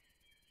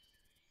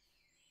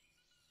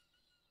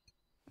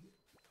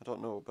 I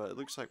don't know, but it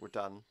looks like we're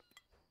done.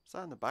 What's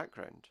that in the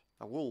background?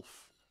 A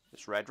wolf.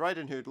 It's Red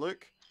Riding Hood,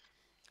 look.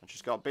 And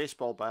she's got a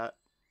baseball bat.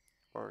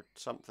 Or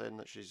something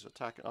that she's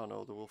attacking. Oh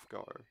no, the wolf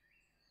got her.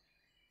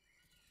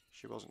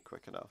 She wasn't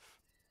quick enough.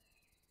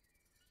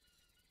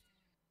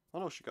 Oh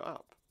no, she got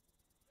up.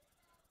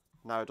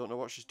 Now I don't know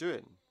what she's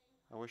doing.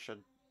 I wish I'd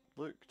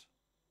looked.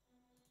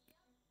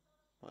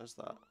 What is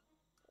that?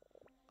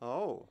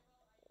 Oh.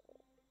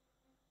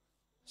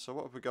 So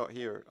what have we got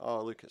here?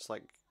 Oh look, it's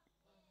like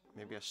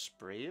maybe a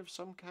spray of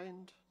some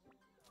kind?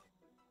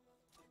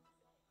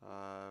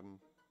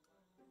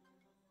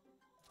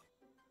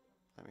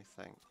 Let me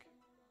think.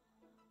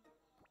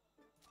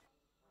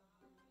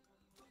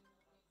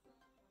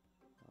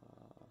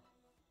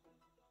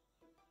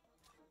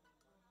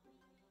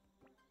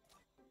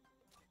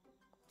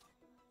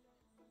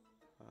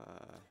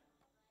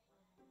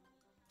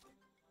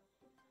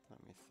 Let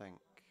me think.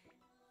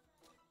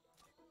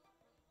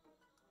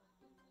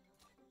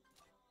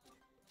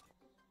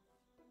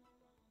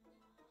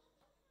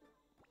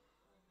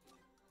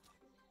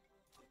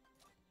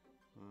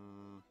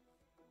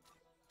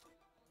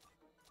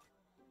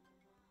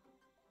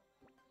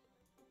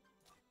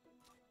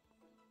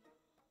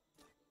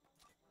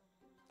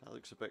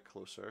 looks a bit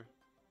closer.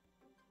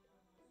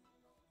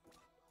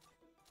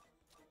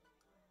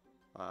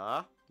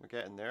 Ah, we're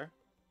getting there.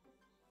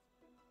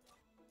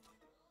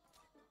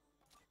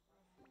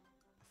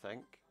 I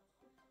think.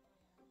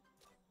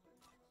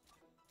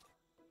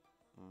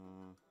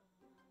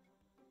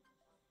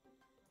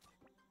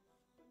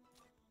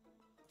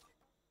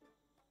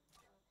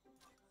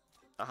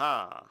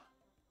 Aha!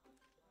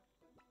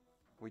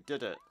 We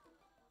did it.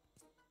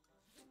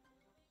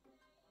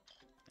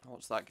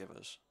 What's that give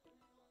us?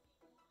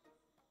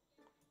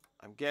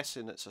 I'm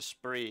guessing it's a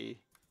spray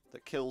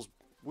that kills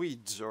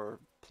weeds or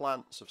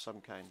plants of some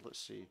kind. Let's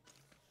see.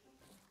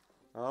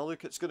 Oh,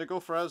 look, it's gonna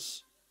go for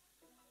us.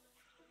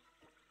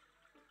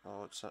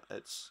 Oh,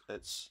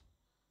 it's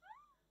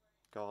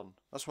gone.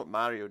 That's what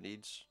Mario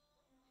needs.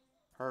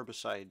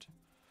 Herbicide.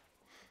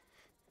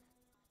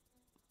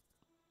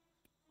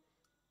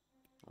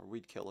 Or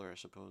weed killer, I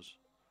suppose.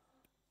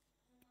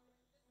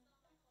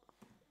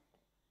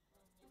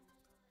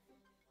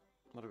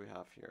 What do we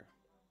have here?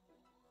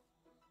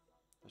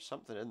 There's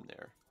something in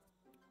there.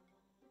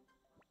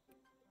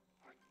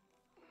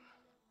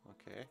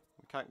 Okay,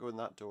 we can't go in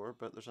that door,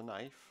 but there's a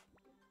knife.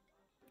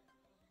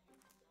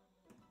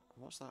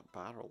 What's that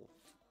barrel?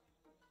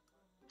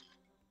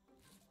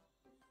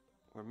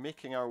 We're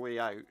making our way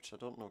out. I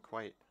don't know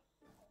quite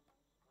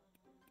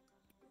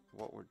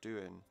what we're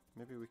doing.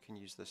 Maybe we can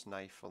use this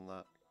knife on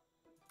that.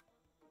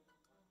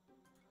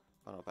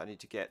 Oh no, but I need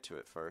to get to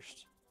it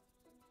first.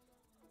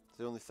 It's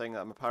the only thing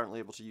that I'm apparently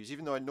able to use.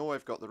 Even though I know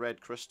I've got the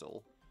red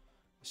crystal,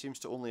 it seems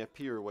to only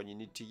appear when you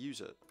need to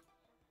use it.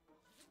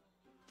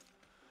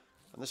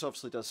 And this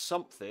obviously does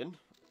something.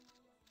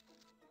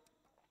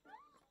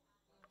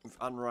 We've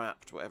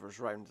unwrapped whatever's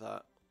round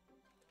that.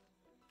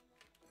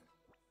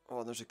 Oh,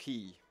 and there's a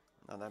key.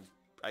 And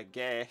I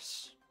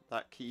guess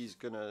that key's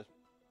gonna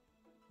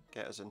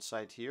get us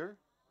inside here.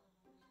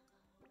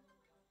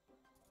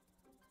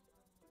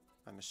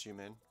 I'm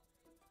assuming.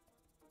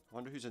 I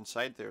wonder who's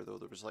inside there though.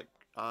 There was like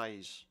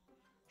eyes.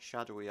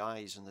 Shadowy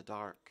eyes in the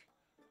dark.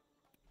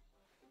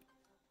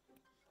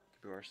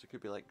 Could be worse. There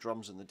could be like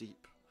drums in the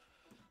deep.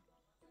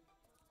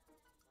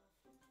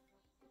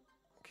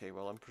 Okay,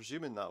 well I'm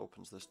presuming that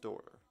opens this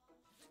door.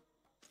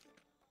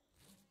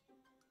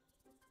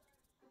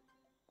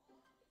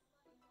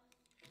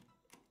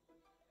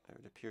 That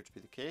would appear to be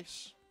the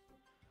case.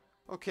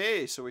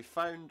 Okay, so we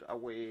found a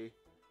way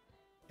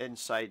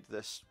inside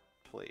this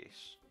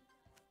place.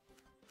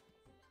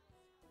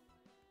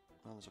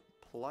 Oh, there's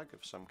a plug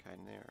of some kind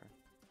there.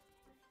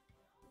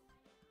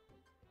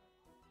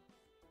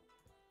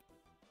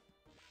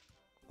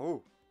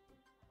 Oh!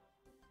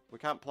 We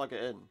can't plug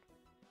it in.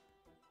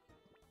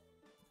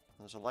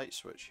 There's a light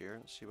switch here.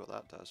 Let's see what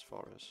that does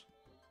for us.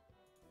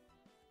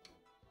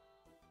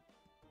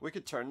 We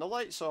could turn the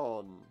lights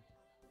on!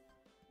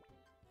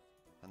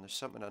 And there's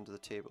something under the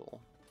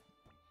table.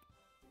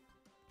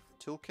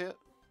 Toolkit?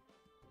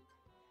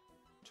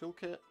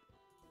 Toolkit?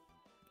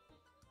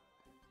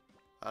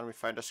 And we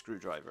found a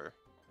screwdriver.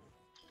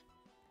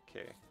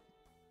 Okay.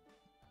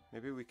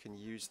 Maybe we can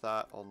use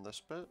that on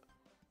this bit.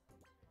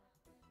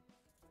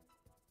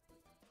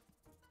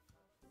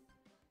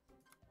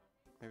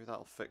 Maybe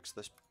that'll fix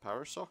this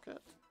power socket.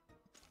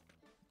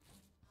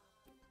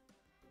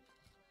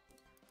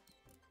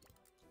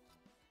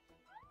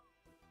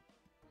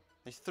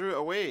 He threw it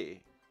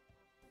away.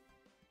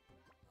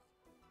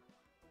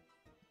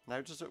 Now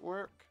does it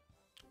work?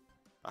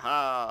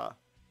 Aha!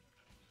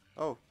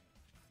 Oh.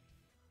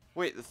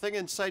 Wait, the thing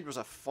inside was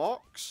a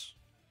fox?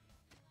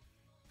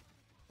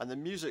 And the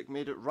music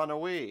made it run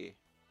away.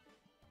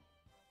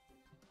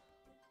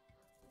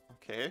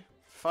 Okay,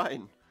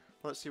 fine.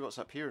 Let's see what's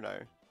up here now.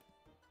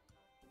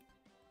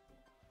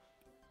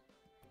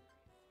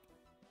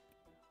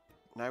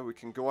 Now we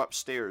can go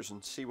upstairs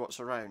and see what's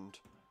around.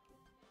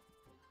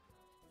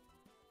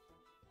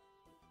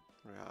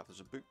 What do we have? There's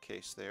a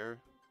bookcase there.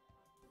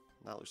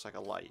 That looks like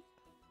a light.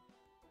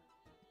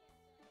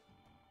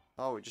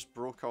 Oh, we just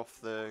broke off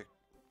the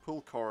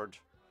pull cord.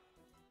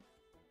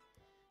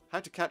 How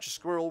to catch a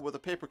squirrel with a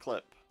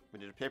paperclip. We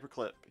need a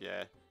paperclip,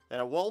 yeah.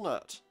 Then a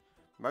walnut.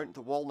 Mount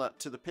the walnut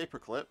to the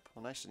paperclip.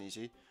 Oh, nice and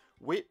easy.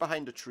 Wait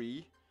behind a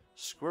tree.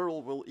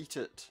 Squirrel will eat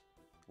it.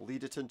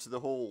 Lead it into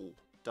the hole.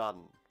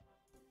 Done.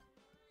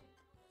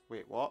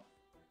 Wait, what?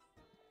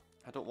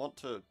 I don't want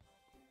to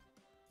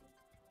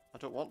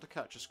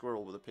catch a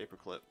squirrel with a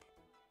paperclip.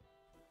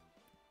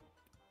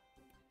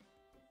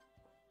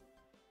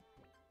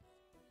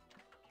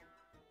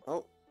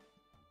 Oh.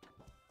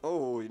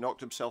 Oh, he knocked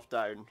himself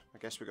down. I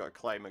guess we gotta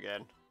climb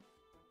again.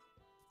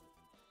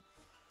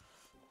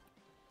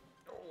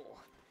 Oh.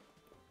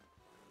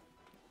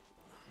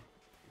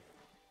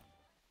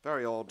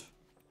 Very odd.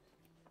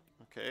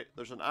 Okay,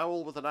 there's an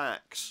owl with an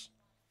axe.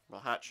 A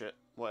hatchet,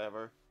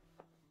 whatever.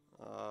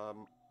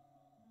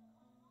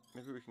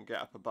 Maybe we can get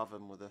up above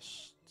him with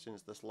this,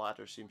 since this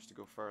ladder seems to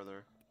go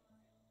further.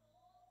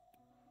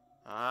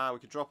 Ah, we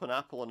could drop an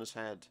apple on his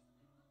head.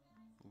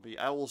 It'll be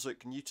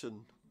Owlsick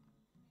Newton.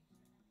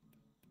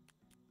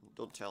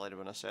 Don't tell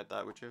anyone I said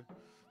that, would you?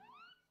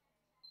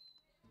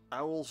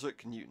 Owls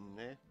at Newton,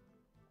 eh?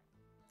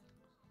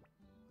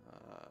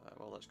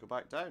 Well, let's go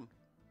back down.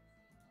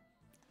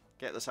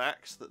 Get this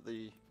axe that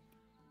the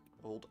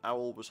old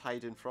owl was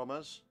hiding from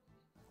us.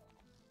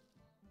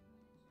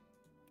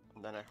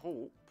 And then I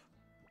hope...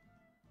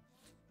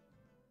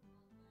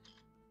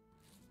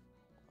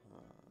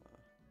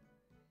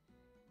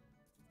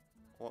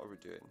 what are we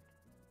doing?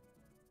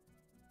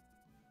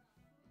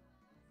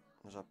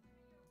 There's a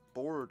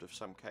board of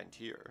some kind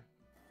here.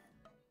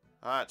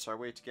 Ah, it's our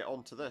way to get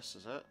onto this,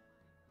 is it?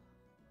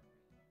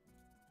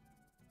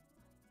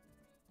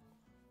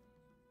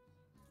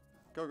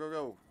 Go, go,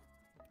 go.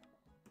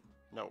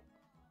 No.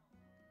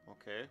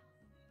 Okay.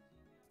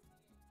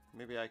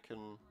 Maybe I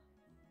can...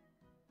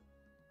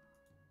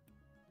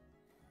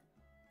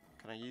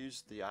 Can I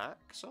use the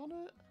axe on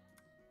it?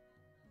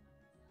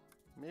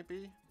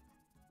 Maybe?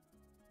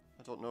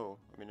 I don't know.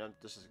 I mean,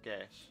 this is a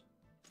guess.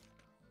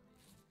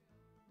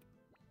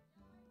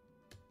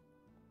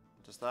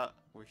 Does that...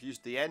 We've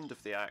used the end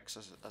of the axe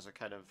as a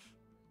kind of...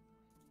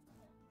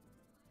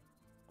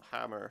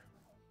 hammer.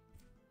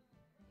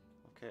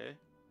 Okay.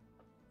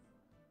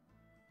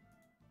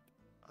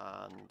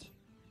 And...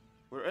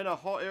 we're in a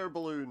hot air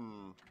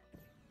balloon!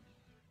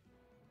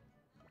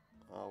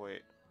 Oh,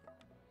 wait.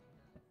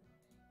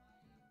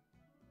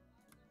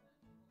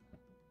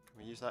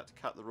 Can we use that to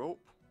cut the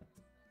rope?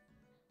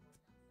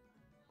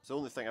 It's the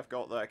only thing I've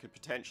got that I could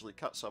potentially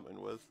cut something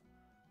with.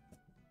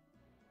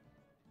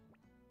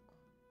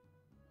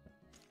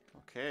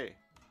 Okay.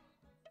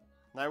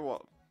 Now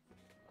what?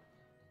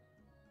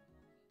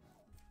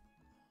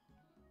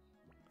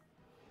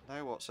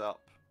 Now what's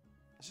up?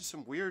 This is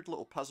some weird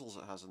little puzzles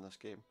it has in this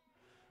game.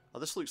 Oh,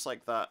 this looks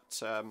like that,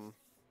 you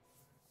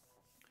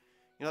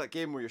know that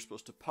game where you're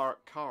supposed to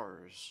park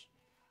cars?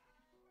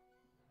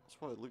 That's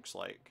what it looks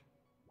like.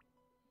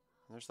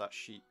 And there's that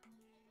sheep.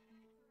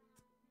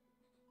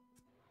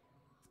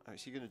 Oh,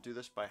 is he going to do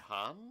this by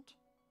hand?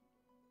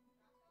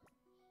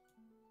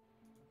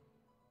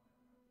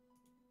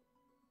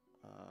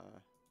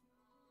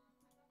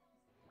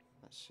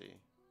 Let's see.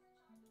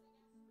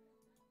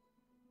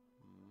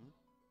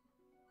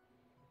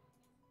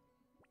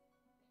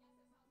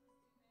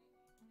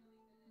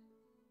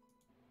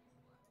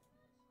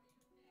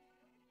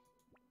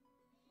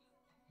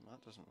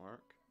 That doesn't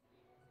work.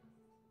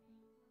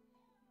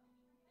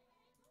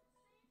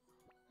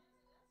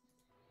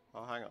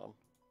 Oh, hang on.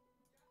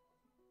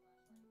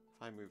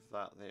 If I move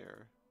that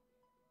there,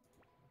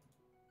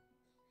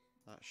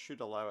 that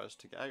should allow us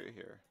to get out of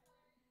here.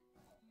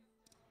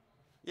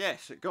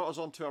 Yes, it got us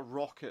onto a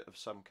rocket of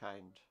some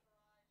kind.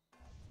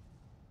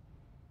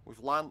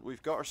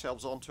 We've got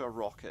ourselves onto a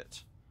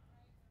rocket.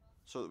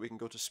 So that we can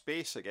go to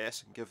space, I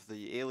guess, and give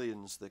the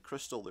aliens the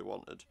crystal they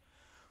wanted.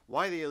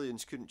 Why the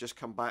aliens couldn't just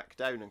come back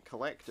down and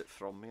collect it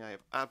from me, I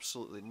have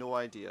absolutely no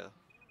idea.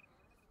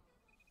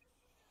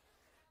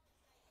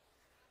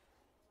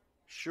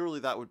 Surely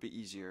that would be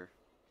easier.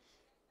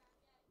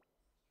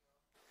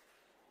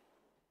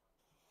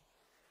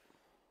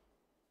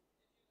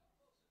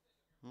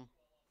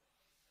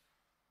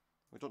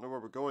 We don't know where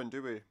we're going,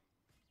 do we?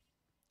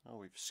 Oh,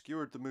 we've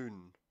skewered the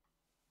moon.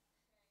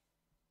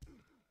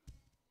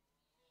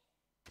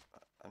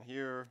 And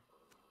here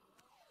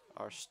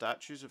are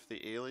statues of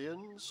the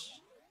aliens.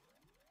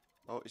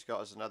 Oh, he's got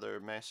us another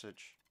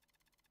message.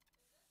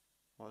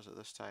 What is it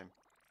this time?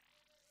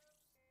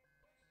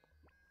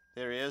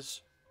 There he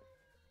is.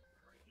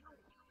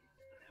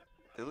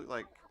 They look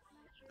like,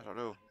 I don't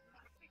know,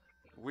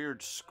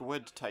 weird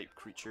squid type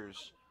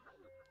creatures.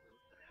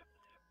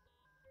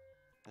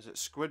 Is it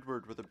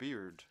Squidward with a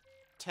beard?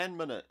 10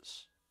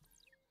 minutes.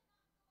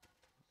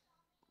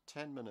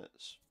 10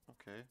 minutes.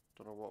 Okay,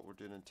 don't know what we're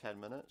doing in 10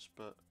 minutes,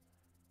 but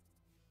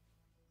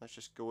let's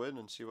just go in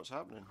and see what's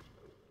happening.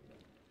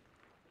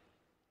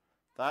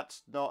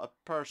 That's not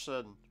a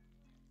person.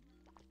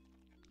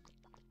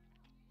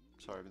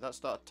 Sorry, but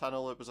that's not a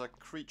tunnel, it was a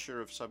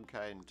creature of some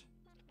kind.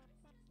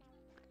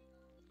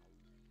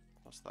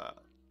 What's that?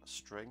 A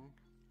string?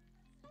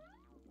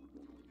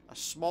 A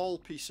small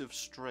piece of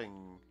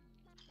string.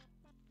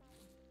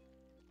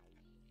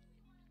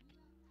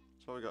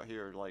 So what we got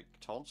here, like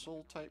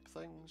tonsil type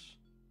things?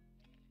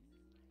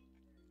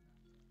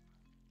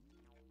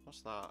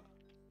 What's that?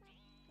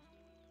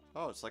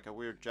 Oh, it's like a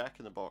weird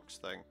Jack-in-the-Box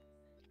thing.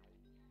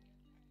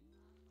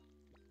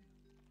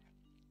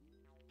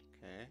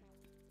 Okay.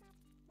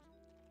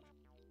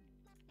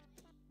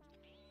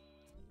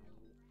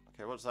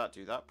 Okay, what does that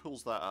do? That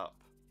pulls that up.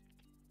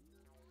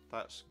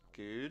 That's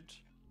good.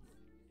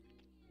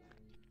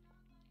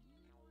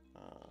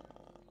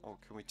 Oh,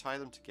 can we tie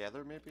them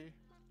together maybe?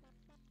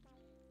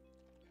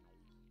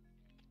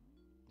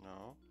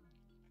 No.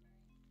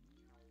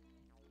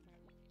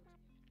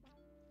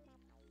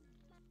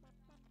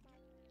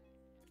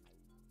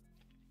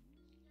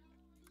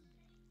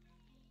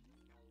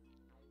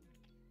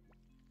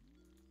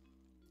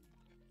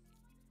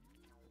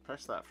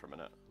 Press that for a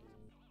minute.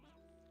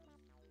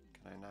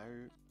 Can I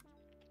now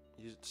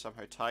use it to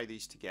somehow tie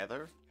these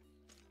together?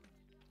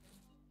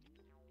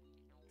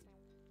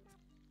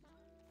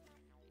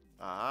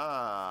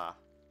 Ah!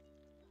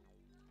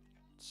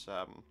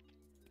 It's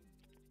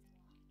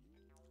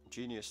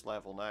genius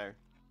level now.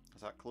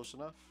 Is that close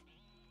enough?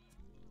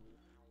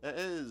 It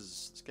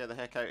is! Let's get the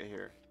heck out of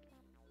here.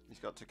 He's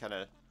got to kind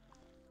of...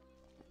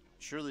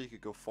 Surely he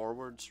could go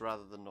forwards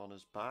rather than on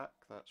his back.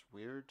 That's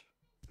weird.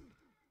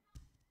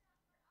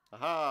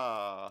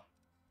 Aha!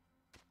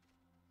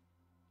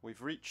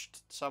 We've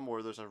reached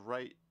somewhere. There's a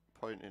right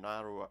pointing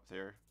arrow up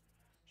there,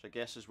 which I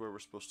guess is where we're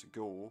supposed to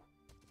go.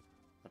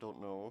 I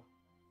don't know.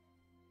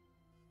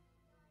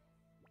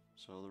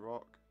 So the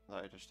rock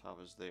that I just have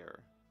is there.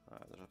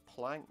 There's a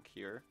plank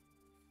here.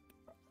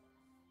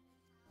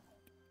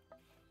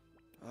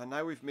 And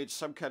now we've made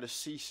some kind of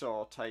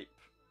seesaw type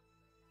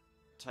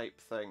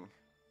thing.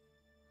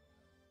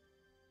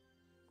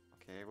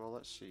 Okay, well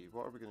let's see.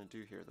 What are we going to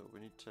do here though? We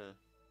need to...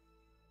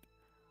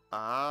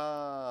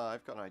 Ah,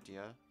 I've got an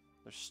idea.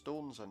 There's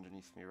stones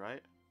underneath me,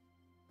 right?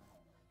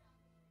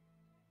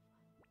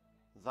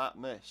 That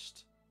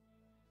missed.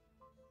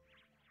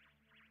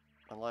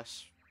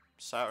 Unless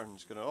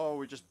Saturn's gonna... Oh,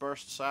 we just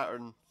burst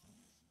Saturn.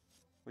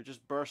 We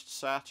just burst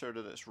Saturn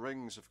and its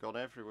rings have gone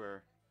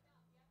everywhere.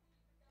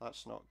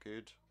 That's not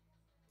good.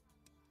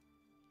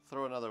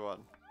 Throw another one.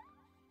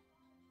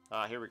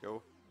 Ah, here we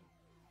go.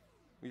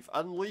 We've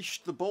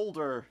unleashed the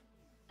boulder.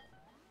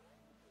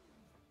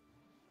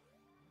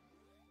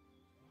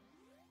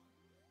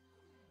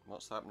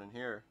 What's happening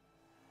here?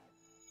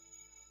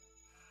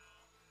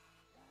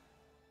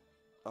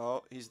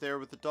 Oh, he's there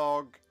with the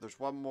dog. There's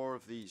one more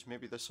of these.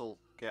 Maybe this'll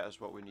get us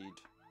what we need.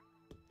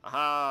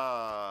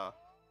 Aha!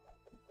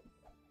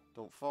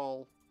 Don't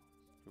fall.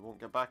 You won't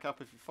get back up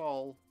if you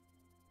fall.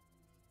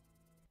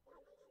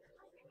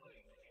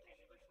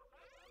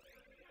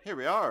 Here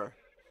we are.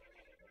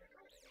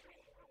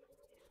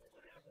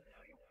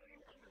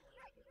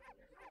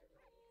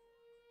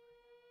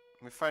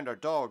 We found our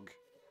dog.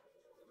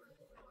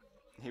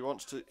 He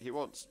wants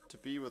to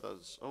be with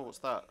us. Oh, what's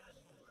that?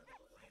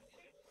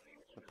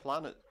 The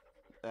planet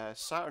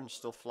Saturn's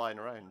still flying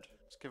around.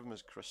 Let's give him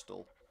his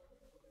crystal.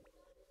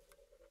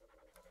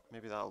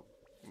 Maybe that'll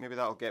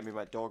get me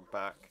my dog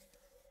back.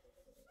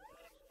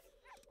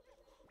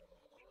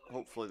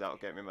 Hopefully that'll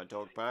get me my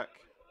dog back.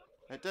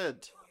 It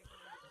did.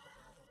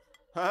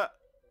 Ha!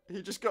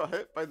 He just got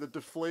hit by the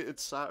deflated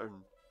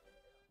Saturn.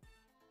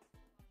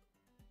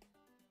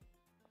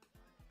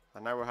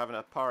 And now we're having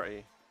a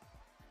party.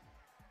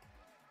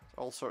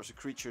 All sorts of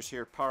creatures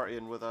here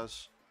partying with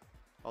us.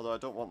 Although I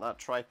don't want that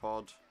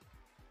tripod.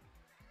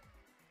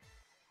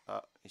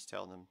 He's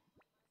telling them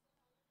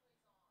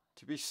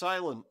to be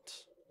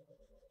silent.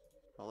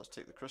 Well, let's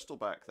take the crystal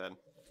back then.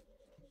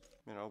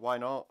 You know, why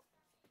not?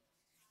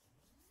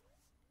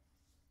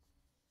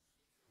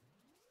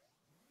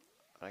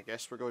 I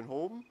guess we're going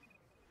home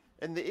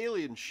in the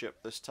alien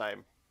ship this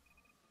time.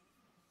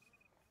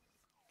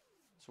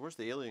 So where's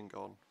the alien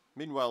gone?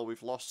 Meanwhile,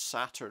 we've lost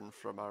Saturn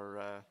from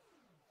our...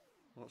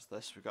 what's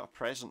this? We've got a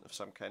present of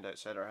some kind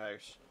outside our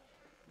house.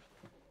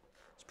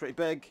 It's pretty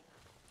big.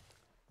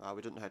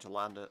 We didn't know how to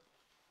land it.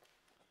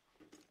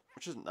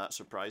 Which isn't that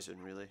surprising,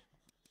 really.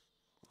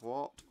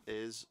 What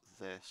is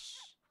this?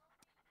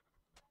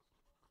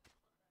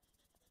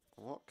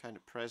 What kind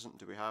of present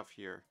do we have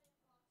here?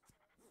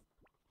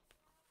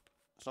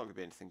 It's not going to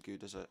be anything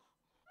good, is it?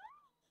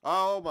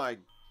 Oh my...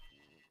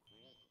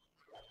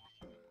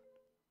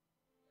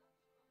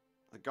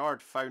 The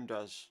guard found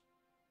us.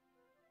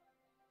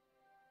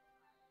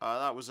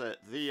 That was it.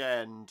 The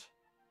end.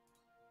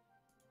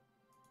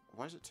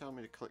 Why does it tell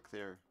me to click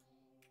there?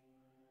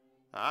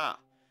 Ah!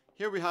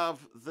 Here we have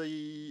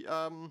the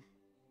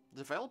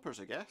developers,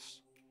 I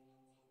guess.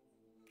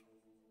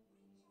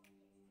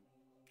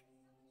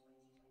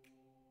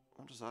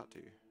 What does that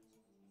do?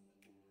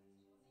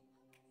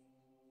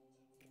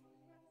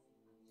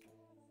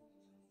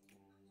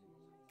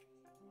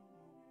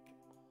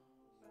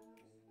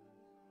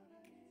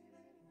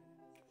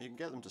 You can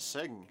get them to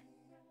sing.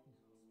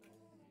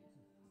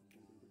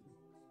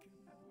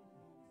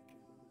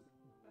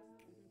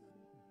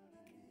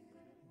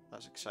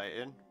 That's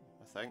exciting,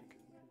 I think.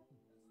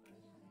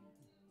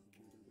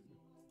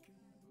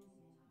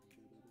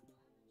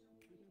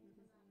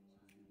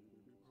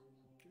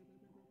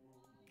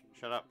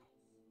 Shut up.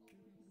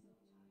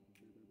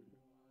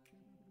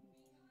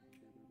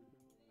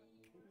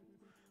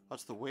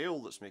 That's the whale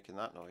that's making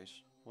that noise.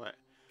 Right.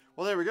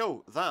 Well, there we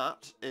go.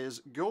 That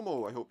is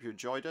Gomo. I hope you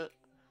enjoyed it.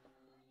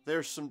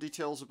 There's some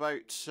details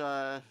about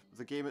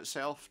the game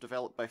itself,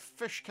 developed by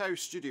Fish Cow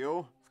Studio,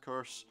 of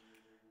course,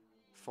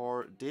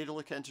 for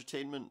Daedalic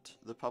Entertainment,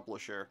 the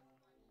publisher.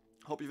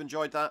 Hope you've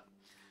enjoyed that.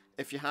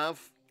 If you have,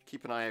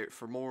 keep an eye out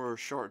for more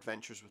short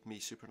adventures with me,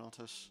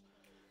 Supernautus.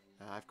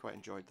 I've quite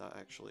enjoyed that,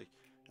 actually.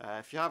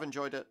 If you have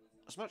enjoyed it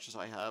as much as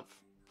I have,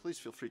 please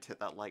feel free to hit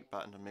that like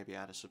button and maybe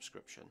add a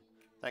subscription.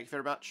 Thank you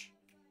very much,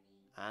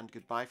 and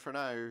goodbye for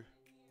now.